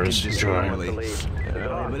sewers. Enjoy.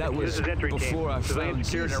 But that was This is entry before I team. Civilian found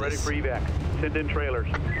secured and ready Jesus. for evac. Send in trailers.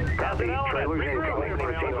 As Copy. an element. Trailers Regroup. incoming.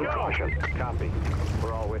 Proceed with caution. Copy.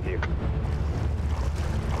 We're all with you.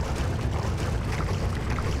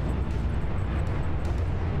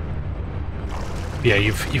 Yeah,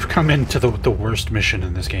 you've come into the worst mission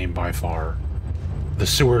in this game by far.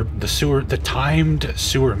 The timed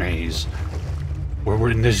sewer maze, where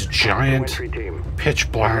we're in this giant Entry team.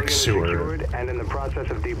 pitch black Civilian sewer. secured and in the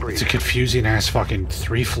process of debrief. It's a confusing ass fucking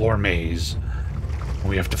 3-floor maze.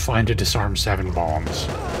 We have to find and disarm 7 bombs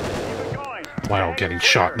while getting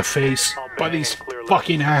shot in the face by these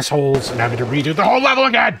fucking assholes and having to redo the whole level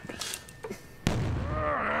again.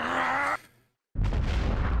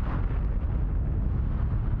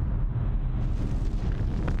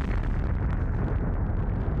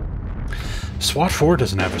 SWAT 4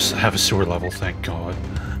 doesn't have a sewer level, thank God.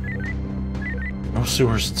 No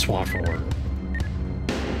sewers in SWAT 4.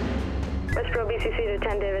 Westboro BCC to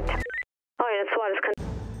 10 David. Oh yeah, SWAT is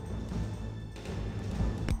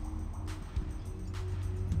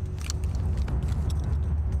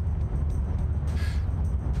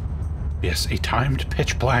Yes, a timed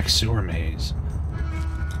pitch black sewer maze.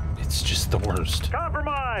 It's just the worst.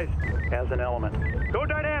 Compromise! As an element. Go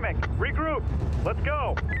dynamic! Regroup! Let's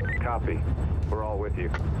go! Copy. We're all with you.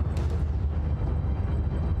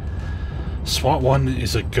 SWAT 1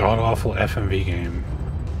 is a god-awful FMV game.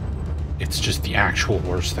 It's just the actual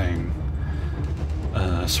worst thing.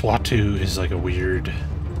 SWAT 2 is like a weird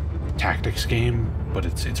tactics game, but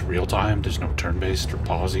it's real-time. There's no turn-based or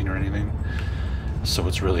pausing or anything. So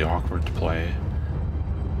it's really awkward to play.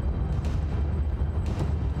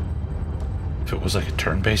 If it was like a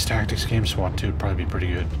turn-based tactics game, SWAT 2 would probably be pretty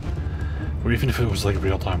good. Or even if it was like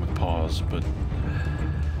real-time with pause, but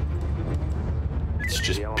it's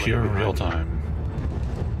just pure real-time.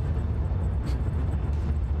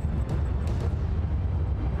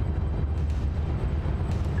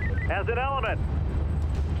 As an element.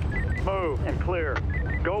 Move and clear.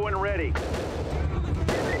 Go and ready.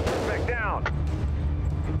 Back down.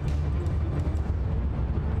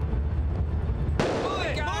 Move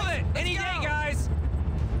it! Move it! Any day, guys!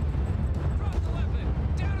 Drop the weapon!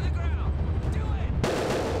 Down to the ground! Do it!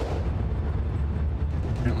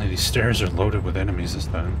 Apparently these stairs are loaded with enemies this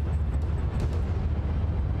time.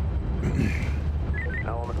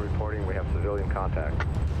 Element reporting we have civilian contact.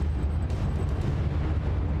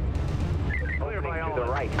 Clear by element. To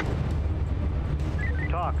the right.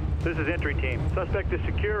 Talk. This is entry team. Suspect is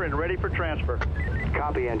secure and ready for transfer.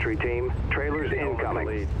 Copy, entry team. Trailers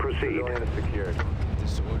incoming. Proceed. Civilian is secured.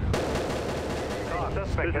 Talk.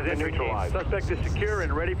 This is entry team. Suspect is secure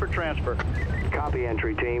and ready for transfer. Copy,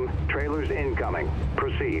 entry team. Trailers incoming.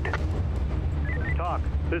 Proceed. Talk.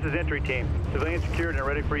 This is entry team. Civilian secured and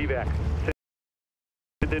ready for evac.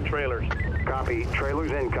 Send in trailers. Copy.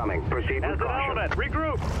 Trailers incoming. Proceed As with an caution. element.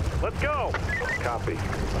 Regroup. Let's go. Copy.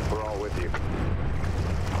 We're all with you.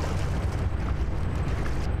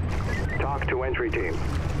 Talk to entry team.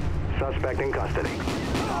 Suspect in custody.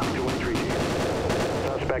 Talk to entry team.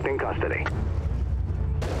 Suspect in custody.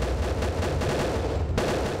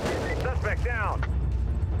 Suspect down.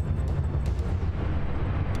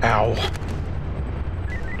 Ow.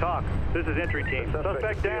 Talk. This is entry team.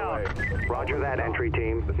 Suspect down. Roger that, entry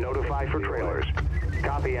team. Notify for trailers.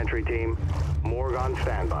 Copy, entry team. Morgue on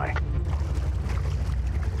standby.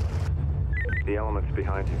 The element's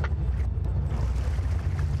behind you.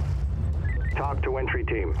 Talk to entry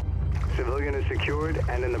team. Civilian is secured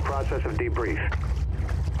and in the process of debrief.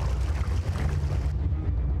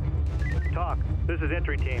 Talk. This is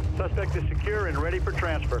entry team. Suspect is secure and ready for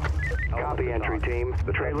transfer. Copy, entry team.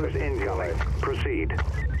 The trailer's incoming. Proceed.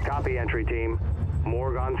 Copy, entry team.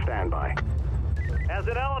 Morgue on standby. As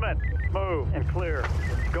an element. Move and clear.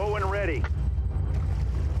 Go and ready.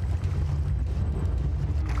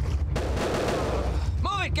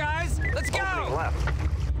 Move it, guys! Let's go! Opening left.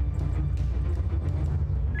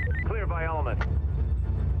 Clear by element.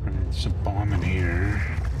 There's a bomb in here.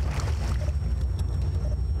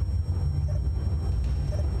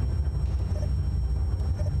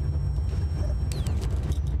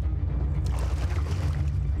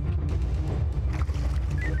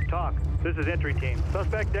 Talk. This is entry team.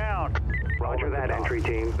 Suspect down. Roger that, entry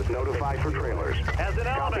team. Notify for trailers. As an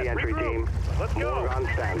element. Copy, entry Regroup. team. Let's go. Morgue on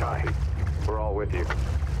standby. We're all with you.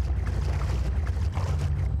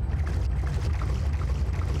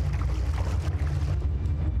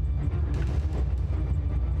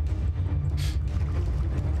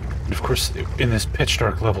 And of course, in this pitch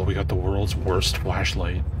dark level, we got the world's worst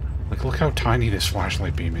flashlight. Like, look how tiny this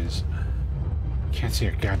flashlight beam is. Can't see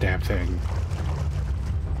a goddamn thing.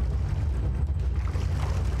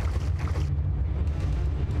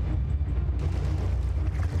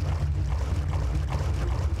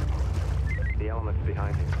 The element's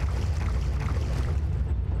behind you.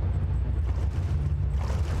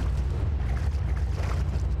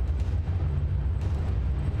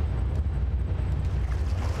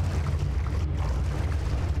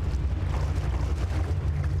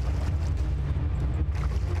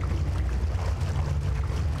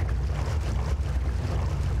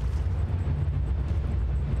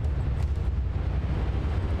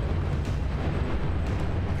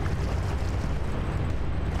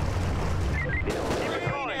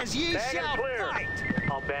 Ye Bang shall and clear. fight!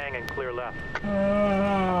 I'll bang and clear left.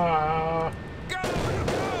 Go!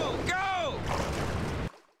 Go!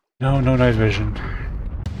 Go! No night vision.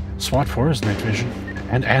 SWAT 4 is night vision.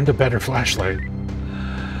 And a better flashlight.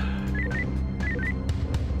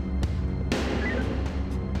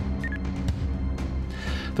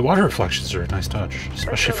 The water reflections are a nice touch,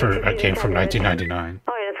 especially for a game from 1999.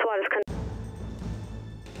 Oh, yeah, SWAT is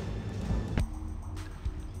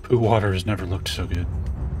Poo water has never looked so good.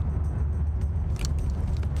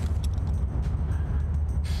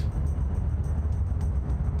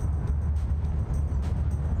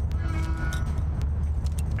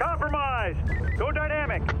 Compromise! Go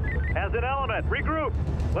dynamic! As an element, regroup!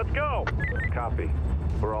 Let's go! Copy.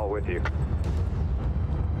 We're all with you.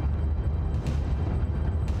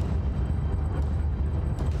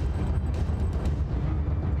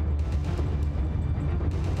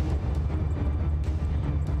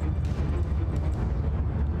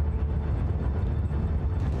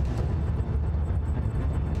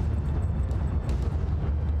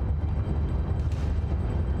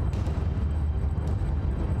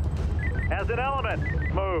 As an element,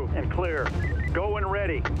 move and clear. Go and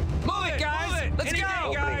ready. Move it, guys! Let's go,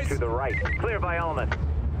 Opening guys! to the right. Clear by element. I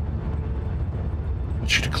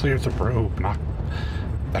want you to clear the road, not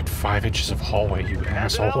that 5 inches of hallway, you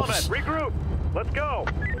As an element, assholes. regroup. Let's go.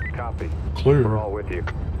 Copy. Clear. We're all with you.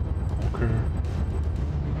 Okay.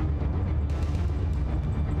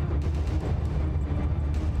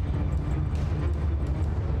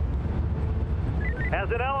 As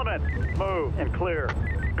an element, move and clear.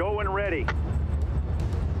 Go and ready.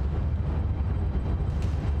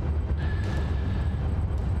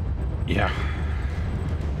 Yeah.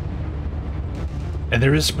 And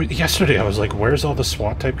there is, yesterday I was like, where's all the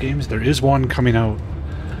SWAT type games? There is one coming out.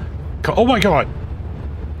 Oh my god!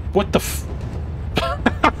 What the f...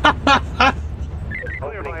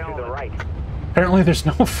 Clear by to the right. Apparently there's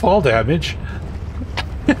no fall damage.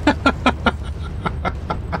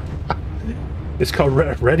 It's called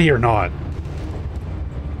Ready or Not.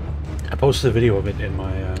 I posted a video of it in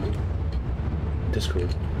my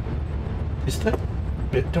Discord. Is that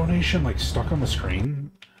bit donation like stuck on the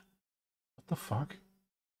screen? What the fuck?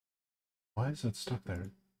 Why is it stuck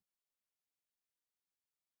there?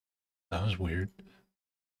 That was weird.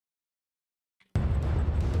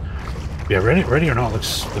 Yeah, ready or not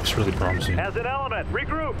looks really promising. As an element,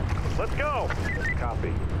 regroup. Let's go.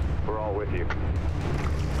 Copy. We're all with you.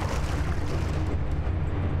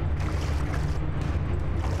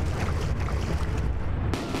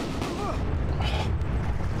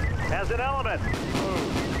 As an element,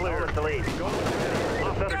 move. Clear the lead. Go.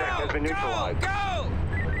 Officer deck has been neutralized.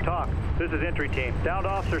 Go! Talk. This is entry team. Downed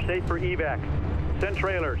officer safe for evac. Send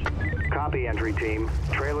trailers. Copy, entry team.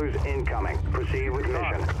 Trailers incoming. Proceed with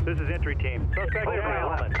mission. Talk. This is entry team. Suspect Clear by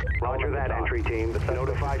element. Roger that, entry team.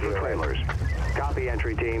 Notify for trailers. Copy,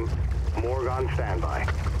 entry team. Morgue on standby.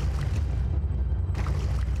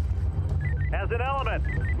 As an element,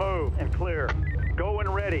 move and clear. Go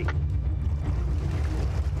and ready.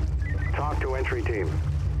 Talk to entry team.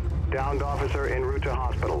 Downed officer en route to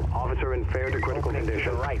hospital. Officer in fair to critical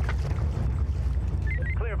condition. Right.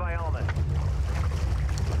 Clear by element.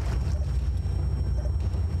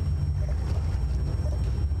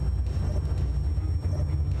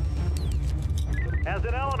 As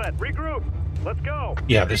an element, regroup. Let's go.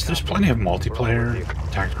 Yeah, there's plenty of multiplayer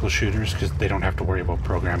tactical shooters because they don't have to worry about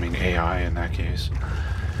programming AI in that case.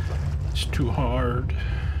 It's too hard.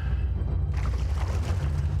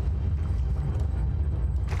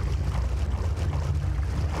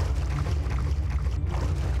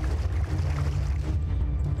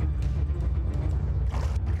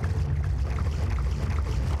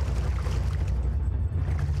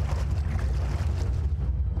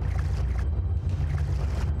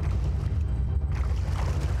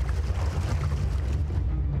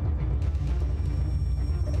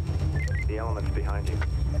 The element's behind you.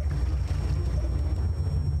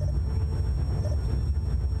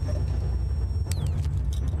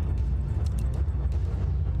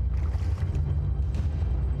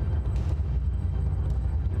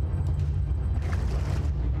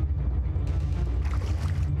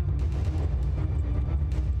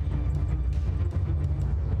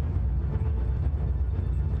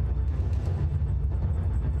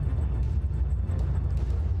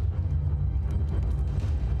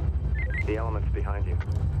 The element's behind you.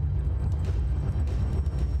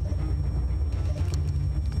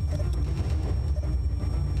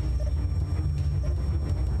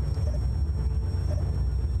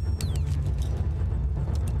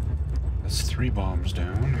 That's 3 bombs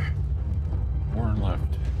down. 4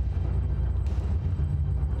 left.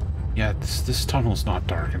 Yeah, this tunnel's not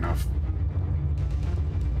dark enough.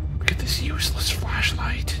 Look at this useless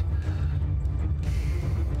flashlight.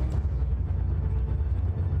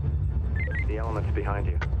 The element's behind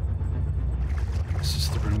you. This is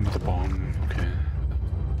the room with the bomb. Okay.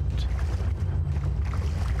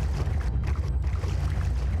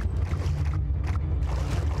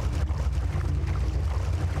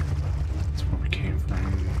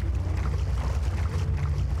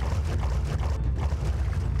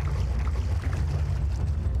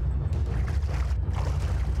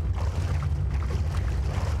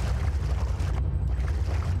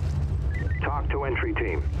 to entry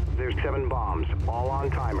team. There's 7 bombs, all on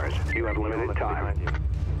timers. You have limited time.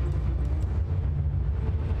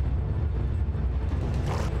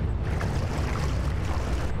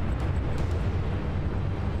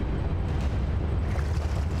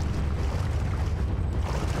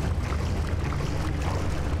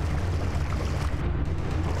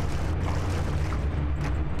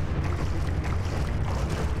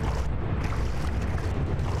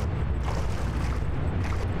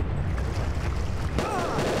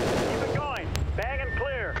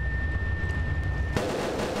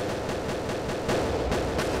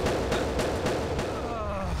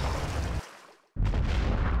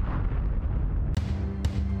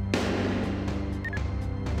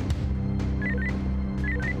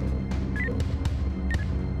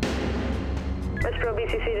 Westboro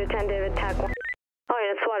BCC to 10 David, TAC 1. All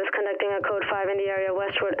units, SWAT is conducting a code 5 in the area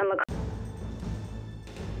westward and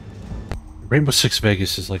Rainbow Six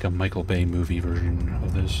Vegas is like a Michael Bay movie version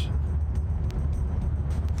of this.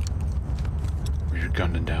 Where you're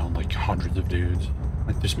gunning down like hundreds of dudes.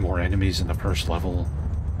 Like there's more enemies in the first level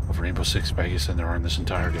of Rainbow Six Vegas than there are in this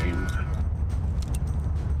entire game.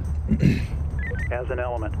 As an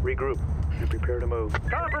element, regroup and prepare to move.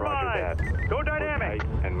 Compromise! Go dynamic!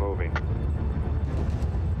 And moving.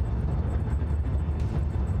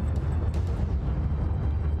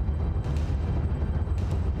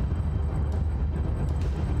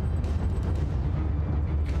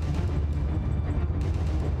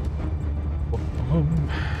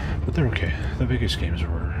 But they're okay. The Vegas games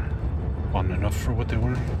were fun enough for what they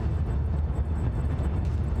were.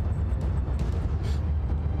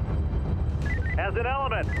 As an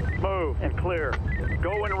element, move and clear.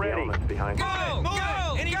 Go and ready. Behind you. Go!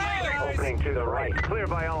 Go! Any day, guys! Opening to the right. Clear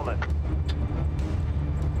by element.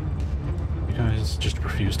 You guys just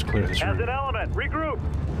refuse to clear this As room. an element, regroup.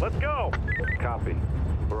 Let's go. Copy.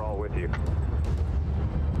 We're all with you.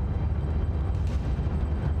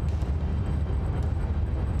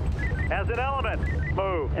 As an element,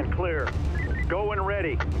 move and clear. Go and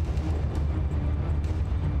ready.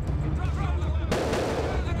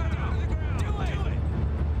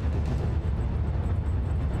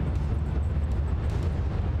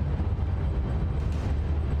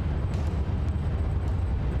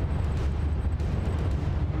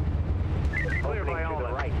 Clear by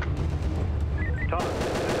element. Right. Talk. The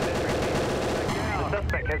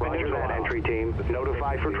suspect has been neutralized. That entry team.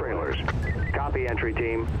 Notify for trailers. Copy entry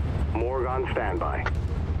team. Morgue on standby.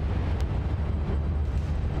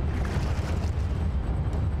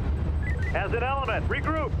 As an element,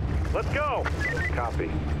 regroup. Let's go. Copy.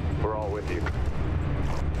 We're all with you.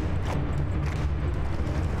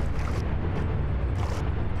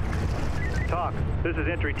 Talk. This is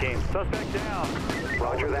entry team. Suspect down.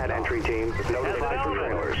 Roger that, entry team. Notify for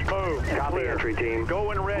trailers. Move. Copy, Clear. entry team.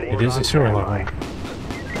 Go and ready. It is a sewer level.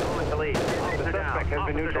 The lead. The suspect has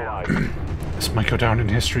been neutralized. This might go down in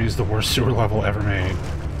history as the worst sewer level ever made.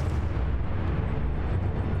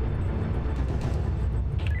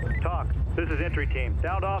 Talk. This is entry team.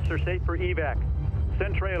 Downed officer safe for evac.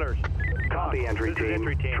 Send trailers. Copy, entry This is team.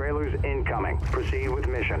 entry team. Trailers incoming. Proceed with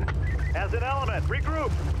mission. As an element,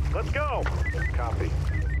 regroup. Let's go. Copy.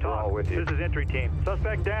 We're all with you. This is entry team.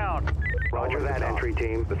 Suspect down. Roger that, entry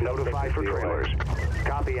team. Notify for trailers.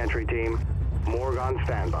 Copy, entry team. Morgue on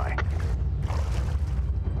standby.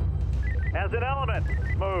 As an element,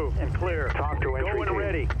 move and clear. Talk to entry Go and team.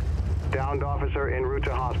 ready. Downed officer en route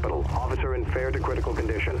to hospital. Officer in fair to critical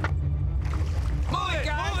condition. Move it,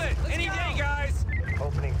 guys! Move it! Any day, guys!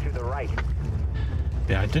 Opening to the right.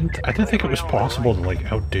 Yeah, I didn't think it was possible to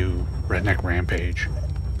like outdo Redneck Rampage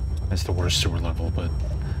as the worst sewer level, but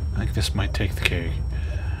I think this might take the cake.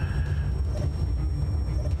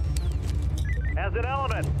 As an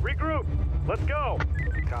element, regroup. Let's go.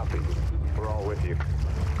 Copy. We're all with you.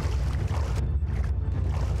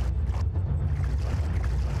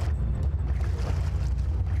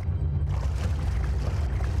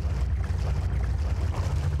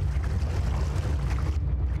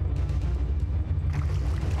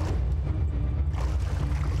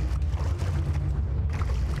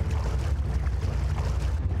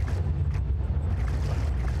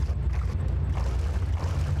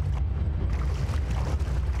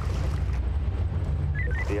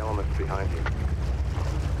 The element's behind you.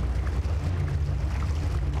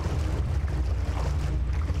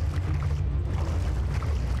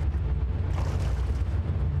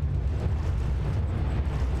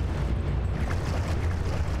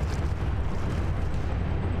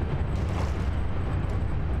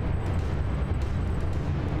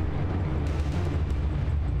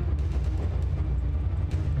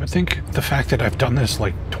 I think the fact that I've done this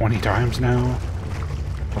like 20 times now,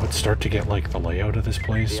 would start to get like the layout of this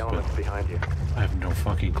place, The but element's behind you. I have no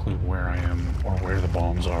fucking clue where I am or where the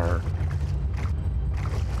bombs are.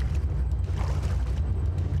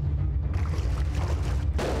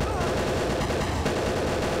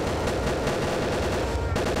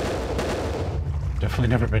 Definitely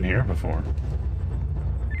never been here before.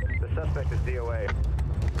 The suspect is DOA.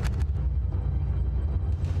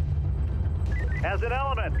 As an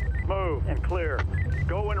element, move and clear.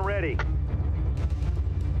 Go when ready.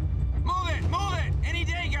 Move it! Move it! Any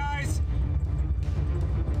day, guys!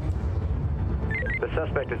 The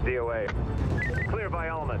suspect is DOA. Clear by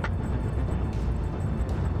element.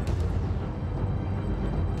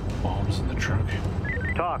 Bombs in the truck.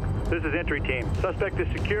 Talk. This is entry team. Suspect is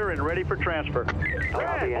secure and ready for transfer.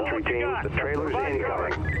 Copy entry team. The trailer's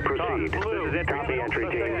incoming. Proceed. Copy entry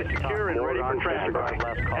team. Suspect is secure and ready for transfer.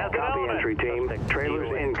 Copy entry team.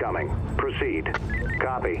 Trailer's incoming. Proceed.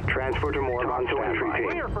 Copy. Transfer to morgue on standby.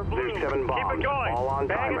 Clear for blue. There's 7 bombs. Keep it going. All on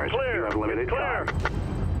Bag is timers. clear. You have limited Clear. time.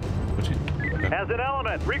 What's it? As an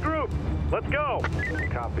element, regroup. Let's go.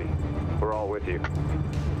 Copy. We're all with you.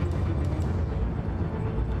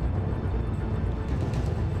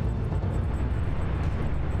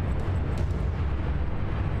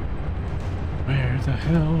 Where the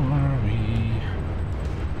hell are we?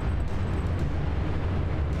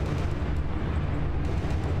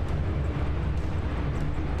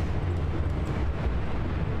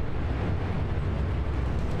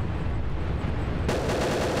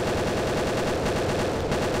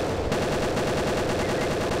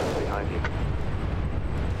 Behind you.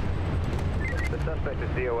 The suspect is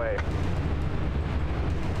DOA.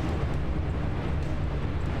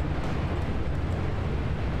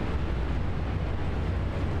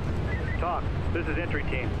 Talk. This is entry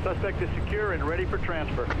team. Suspect is secure and ready for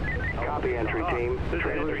transfer. Copy entry team. This is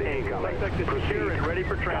Trailer's entry team. incoming. Suspect is secure and ready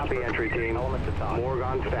for transfer. Copy entry team. Morgue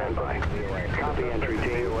on standby. Copy entry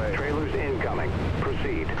team. Trailers incoming.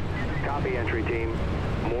 Proceed. Copy entry team.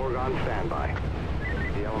 Morgue on standby.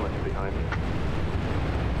 The element's behind you.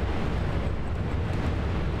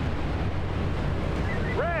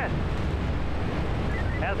 Red!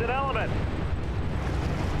 As an element.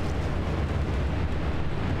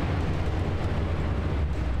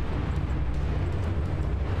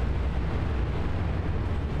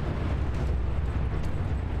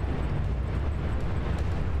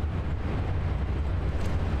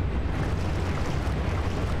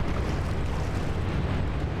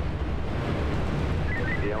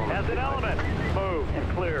 The element's As an behind element. Move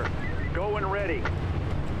and clear. Go when ready.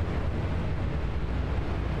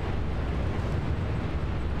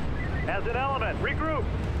 As an element, regroup.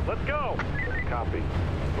 Let's go. you. Copy.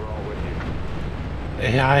 We're all with you.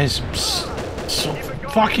 AI is so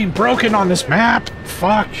fucking broken on this map.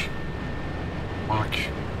 Fuck. Fuck.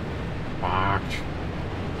 Fuck.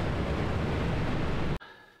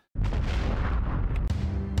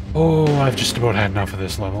 Oh, I've just about had enough of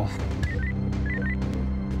this level.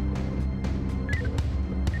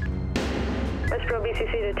 Westboro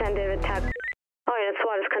BCC to 10 David Tap. Oh yeah,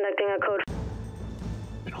 SWAT is conducting a code.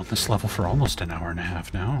 Been on this level for almost an hour and a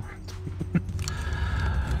half now.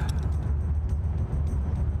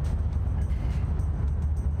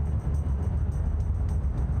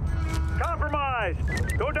 Compromise.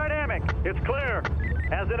 Go dynamic. It's clear.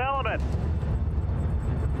 As an element.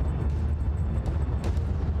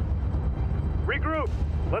 Regroup.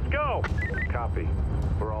 Let's go. Copy.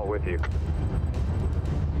 We're all with you.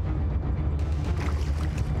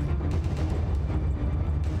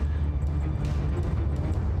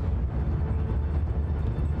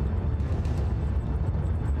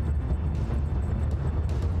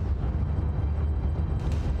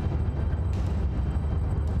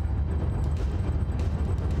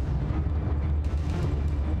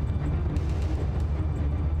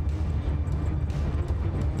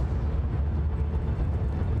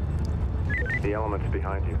 The element's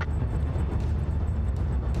behind you.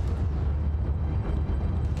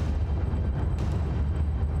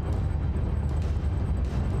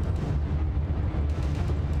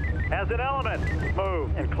 As an element.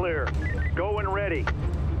 Move and clear. Go when ready.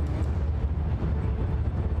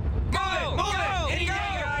 Move it! Move it! Any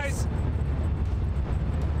day, guys!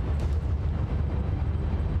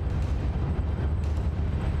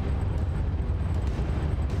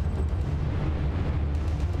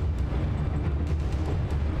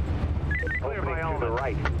 Clear by To the element.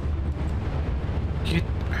 right. Get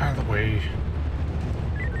out of the way.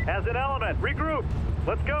 As an element. Regroup.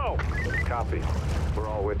 Let's go. Copy. We're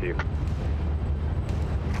all with you.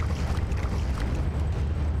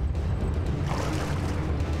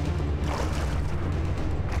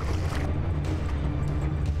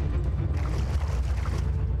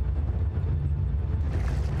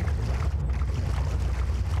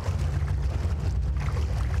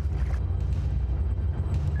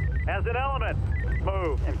 As an element,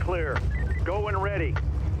 move and clear. Go when ready.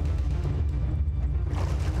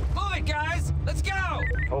 Move it, guys! Let's go!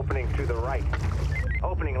 Opening to the right.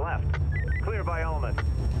 Opening left. Clear by element.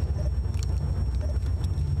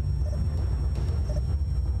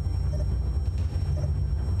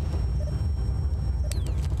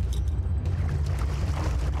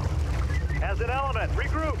 As an element,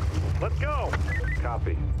 regroup. Let's go.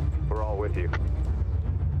 Copy. We're all with you.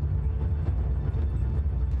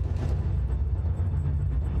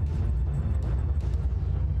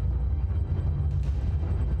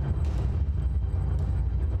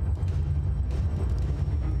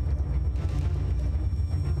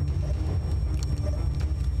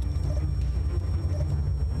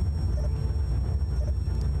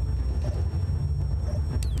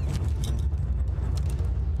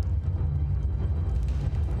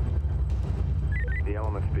 The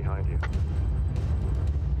element's behind you.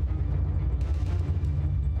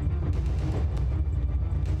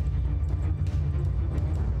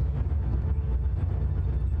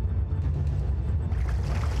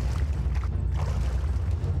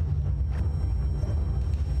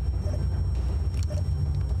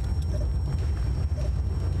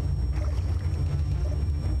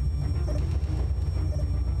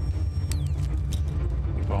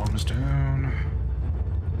 Bombs down.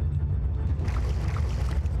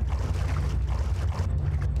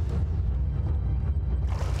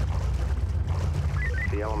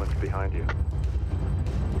 The element's behind you.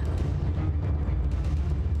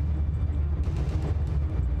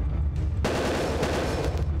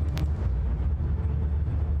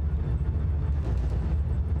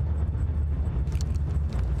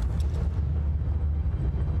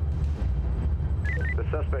 The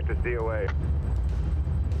suspect is DOA.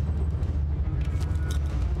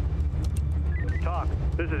 Talk.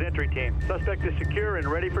 This is entry team. Suspect is secure and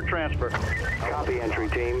ready for transfer. Copy, entry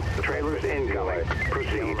team. Trailers incoming.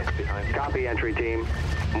 Proceed. Copy, entry team.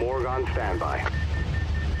 Morgue on standby.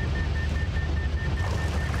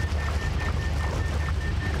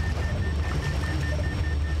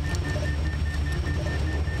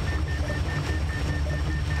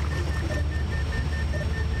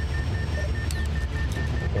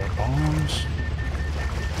 More bombs.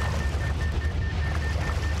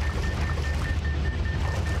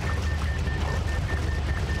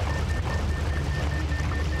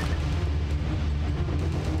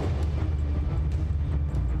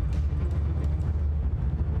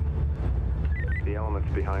 The element's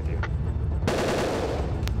behind you.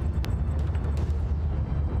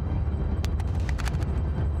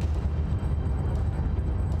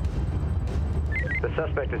 The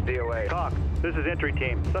suspect is DOA. Talk. This is entry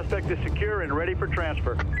team. Suspect is secure and ready for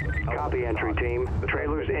transfer. Copy, entry team.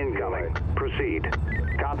 Trailers incoming. Proceed.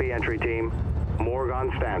 Copy, entry team. Morgue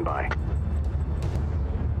on standby.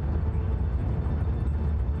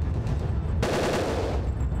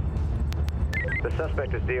 The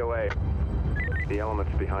suspect is DOA. The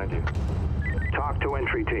element's behind you. Talk to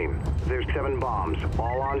entry team. There's 7 bombs,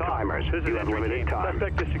 all on timers. This is You have entry limited team. time.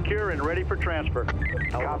 Suspect is secure and ready for transfer.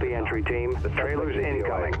 Copy, entry team. The suspect Trailers is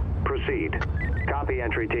incoming. DOA. Proceed. Copy,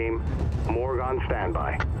 entry team. Morgue on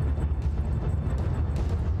standby.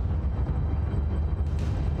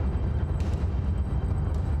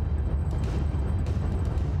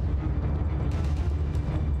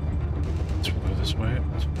 Let's go this way.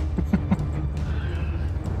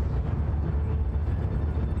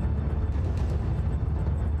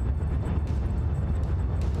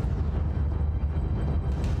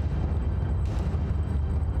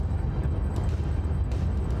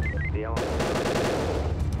 The element.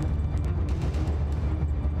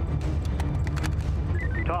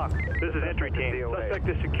 Talk. This is entry team. Suspect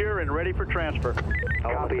is secure and ready for transfer.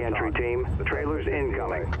 Copy, entry team. Trailers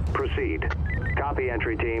incoming. Proceed. Copy,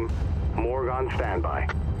 entry team. Morgue on standby.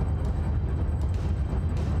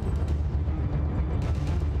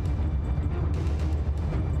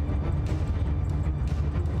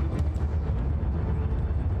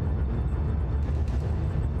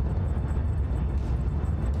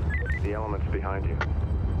 The element's behind you.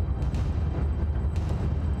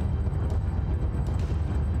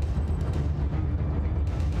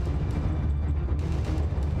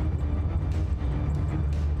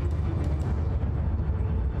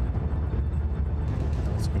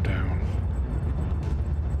 Let's go down.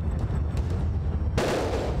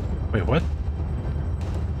 Wait, what?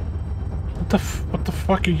 What the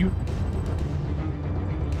fuck are you?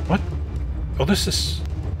 What? Oh, this is...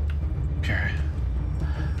 Okay.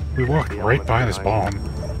 We walked right by this bomb.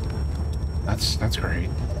 That's great.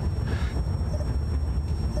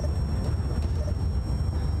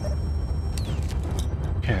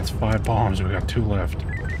 Okay, it's 5 bombs. We got 2 left.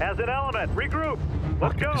 As an element, regroup.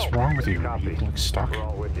 Let's go. What is wrong with you? Copy. You look stuck. We're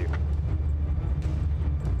all with you.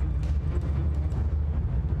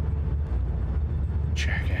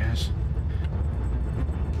 Jackass.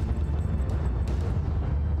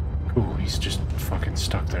 Ooh, he's just fucking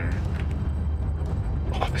stuck there.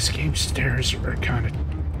 Oh, this game's stairs are kind of...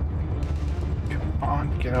 Come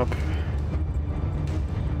on, get up.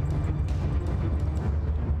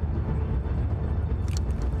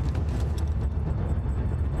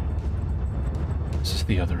 This is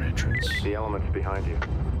the other entrance. The element's behind you.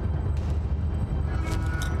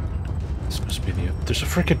 This must be the... There's a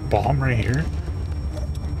freaking bomb right here.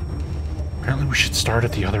 Apparently we should start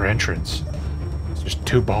at the other entrance. There's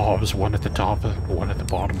 2 bombs, one at the top, one at the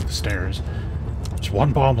bottom of the stairs. There's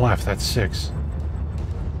 1 bomb left, that's 6.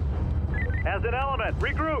 As an element,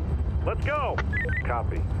 regroup. Let's go.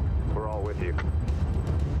 Copy. We're all with you.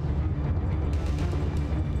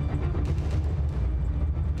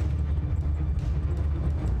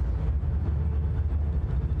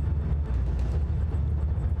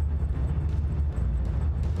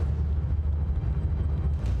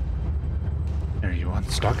 Are you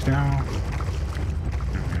unstuck now?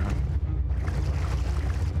 There we go.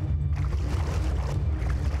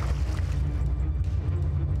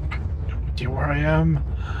 No idea where I am.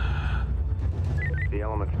 The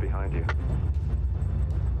element's behind you.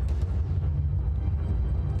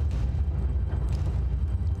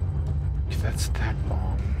 That's that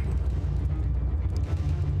bomb.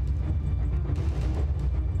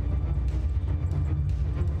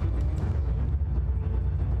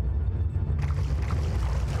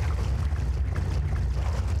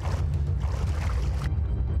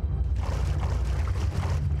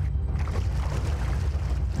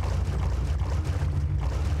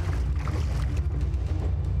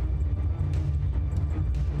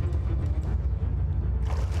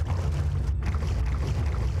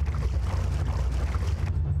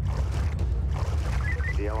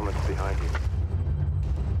 The element's behind you.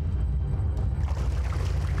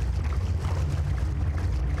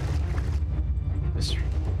 This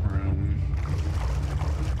room.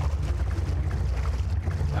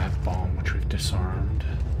 That bomb which we've disarmed.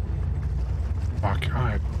 Fuck,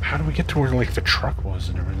 how do we get to where like the truck was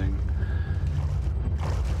and everything?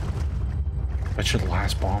 Bet you the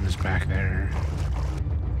last bomb is back there.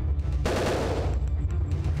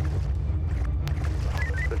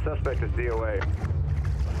 The suspect is DOA.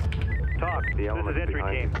 Talk. The This is element's entry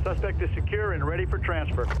behind team. you. Suspect is secure and ready for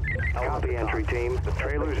transfer. Copy, entry team. The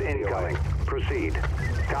trailer's incoming. Proceed.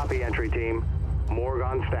 Copy, entry team. Morgue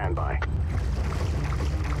on standby.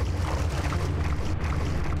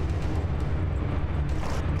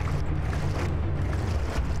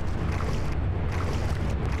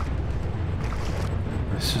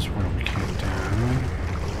 This is where we came down.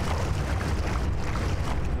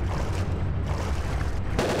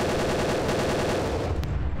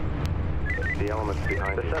 The element's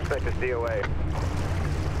behind you. The suspect is DOA.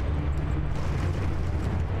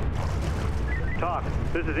 Talk.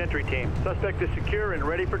 This is entry team. Suspect is secure and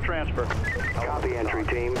ready for transfer. Copy, entry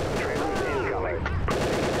team. The trailer's incoming.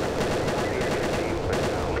 Proceed. Copy, entry team.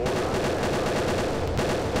 Morgue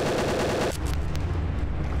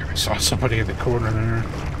on standby. I saw somebody in the corner there.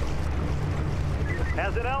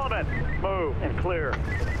 As an element, move and clear.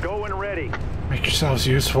 Go and ready. Make yourselves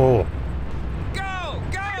useful. Go!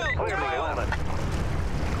 Go! Clear my Go! element.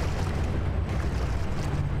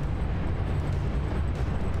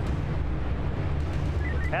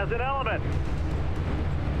 As an element.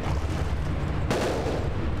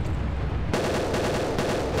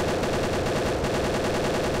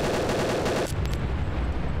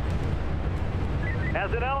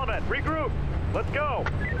 As an element, regroup. Let's go.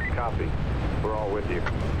 Copy. We're all with you.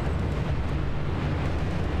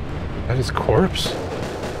 That is corpse?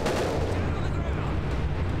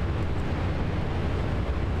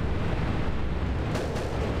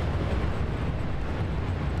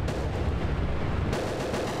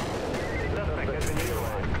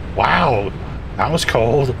 Wow, that was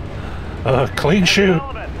cold. Clean shoot.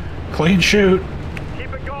 Element. Clean shoot.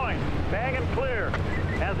 Keep it going. Bang and clear.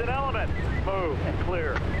 As an element, move and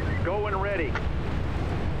clear. Go and ready.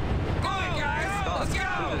 Go, guys! Let's This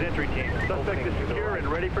go! is entry team. Suspect is secure and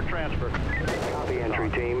ready for transfer. Copy, entry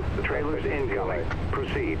team. The trailer's incoming.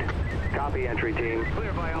 Proceed. Copy, entry team.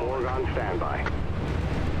 Morgue on standby.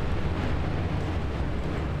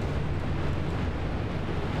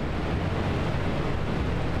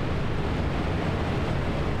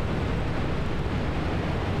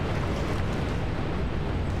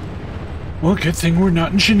 Well, good thing we're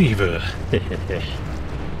not in Geneva.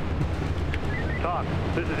 Talk.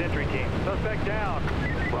 This is entry team. Suspect down.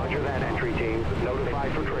 Roger that, entry team. Notify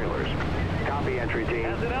for trailers. Copy, entry team.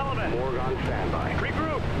 As an element. Morgue on standby.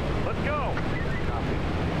 Regroup. Let's go. Copy.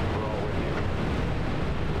 We're all with you.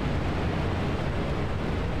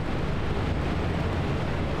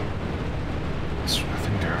 There's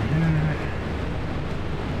nothing down here.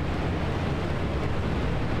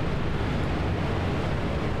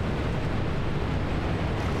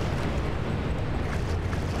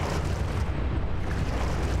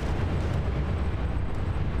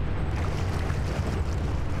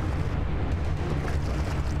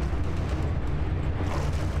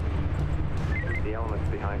 The element's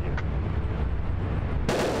behind you.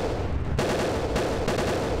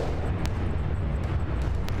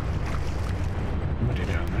 Somebody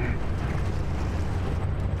down there.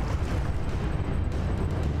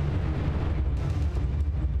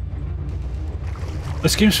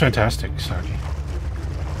 This game's fantastic, Saki.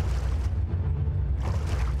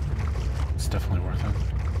 It's definitely worth it.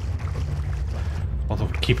 Although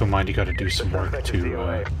keep in mind you got to do some work to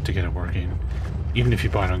get it working. Even if you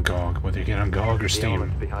buy it on GOG, whether you get it on GOG or The Steam,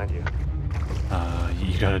 element's behind you.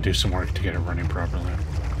 you got to do some work to get it running properly.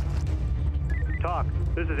 Talk.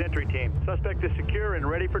 This is entry team. Suspect is secure and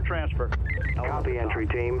ready for transfer. Copy, entry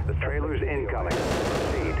team. The trailer's incoming.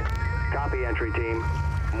 Proceed. Copy, entry team.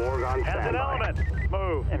 Morgue on As an standby. element.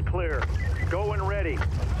 Move and clear. Go and ready.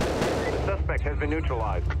 The suspect has been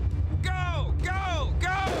neutralized. Go! Go!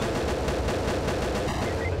 Go!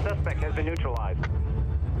 The suspect has been neutralized.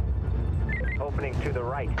 Opening to the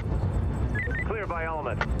right. Clear by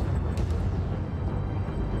element.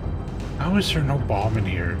 How is there no bomb in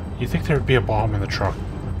here? You think there'd be a bomb in the truck?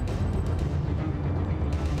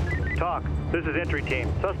 Talk. This is entry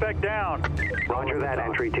team. Suspect down. Roger that,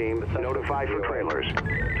 entry team. Notify for trailers.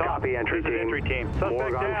 Copy, entry This is team. entry team. Suspect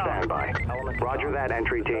Morgue on down. standby. Roger that,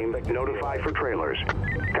 entry team. Notify for trailers.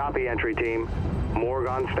 Copy, entry team. Morgue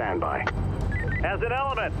on standby. As an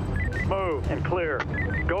element. Move and clear.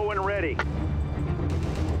 Go and ready.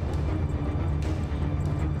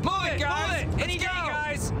 Move it, guys! Move it. Any day,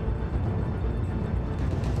 guys!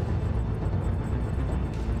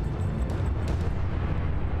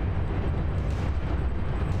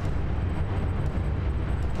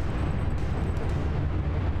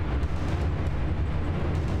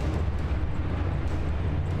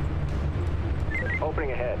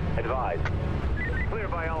 Opening ahead. Advise. Clear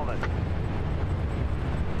by element.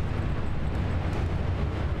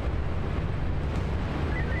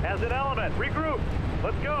 As an element. Regroup.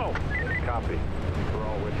 Let's go. Copy. We're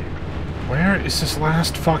all with you. Where is this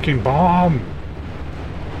last fucking bomb?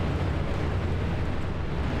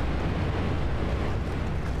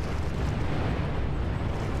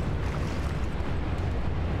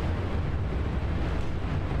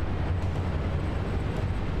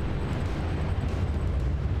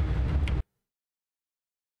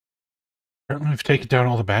 Apparently we've taken down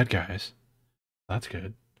all the bad guys. That's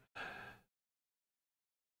good.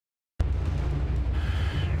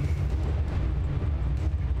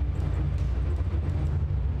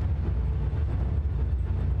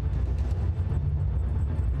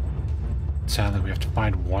 Sadly, we have to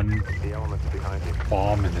find one The element's behind you.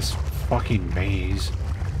 bomb in this fucking maze.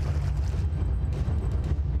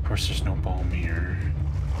 Of course, there's no bomb here.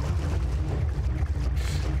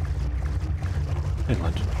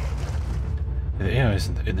 Inland. The AI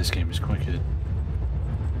in this game is quite good.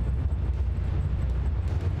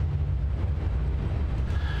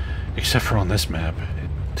 Except for on this map.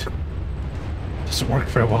 It doesn't work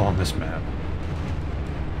very well on this map.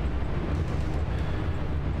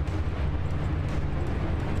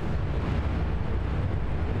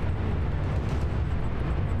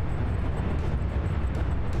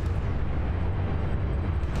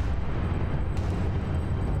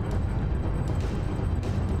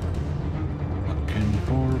 Looking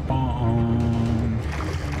for a bomb.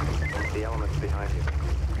 The element's behind you.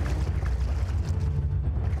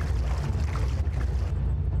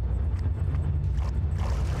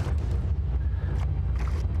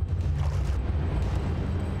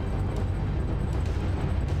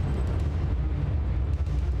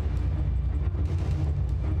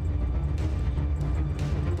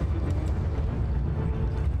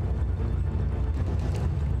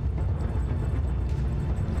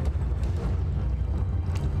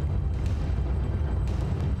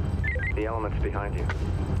 The element's behind you.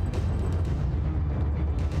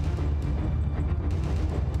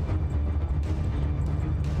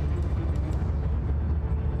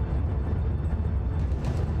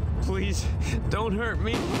 Please, don't hurt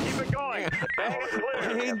me. Keep it going. Bang is I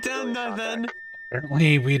clear. ain't done nothing.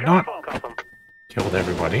 Apparently, we had not Careful. killed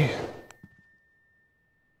everybody.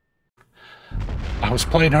 I was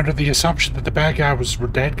playing under the assumption that the bad guy were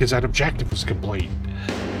dead because that objective was complete.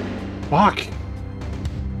 Fuck!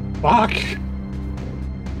 Fuck!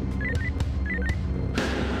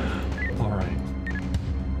 Alright.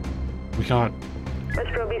 We got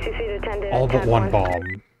Westboro BCC to 10 data. all but one bomb. All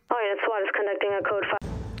units, SWAT is conducting a code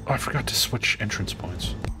 5. Oh, I forgot to switch entrance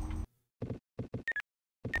points.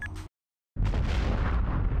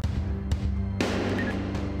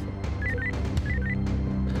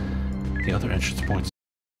 The other entrance points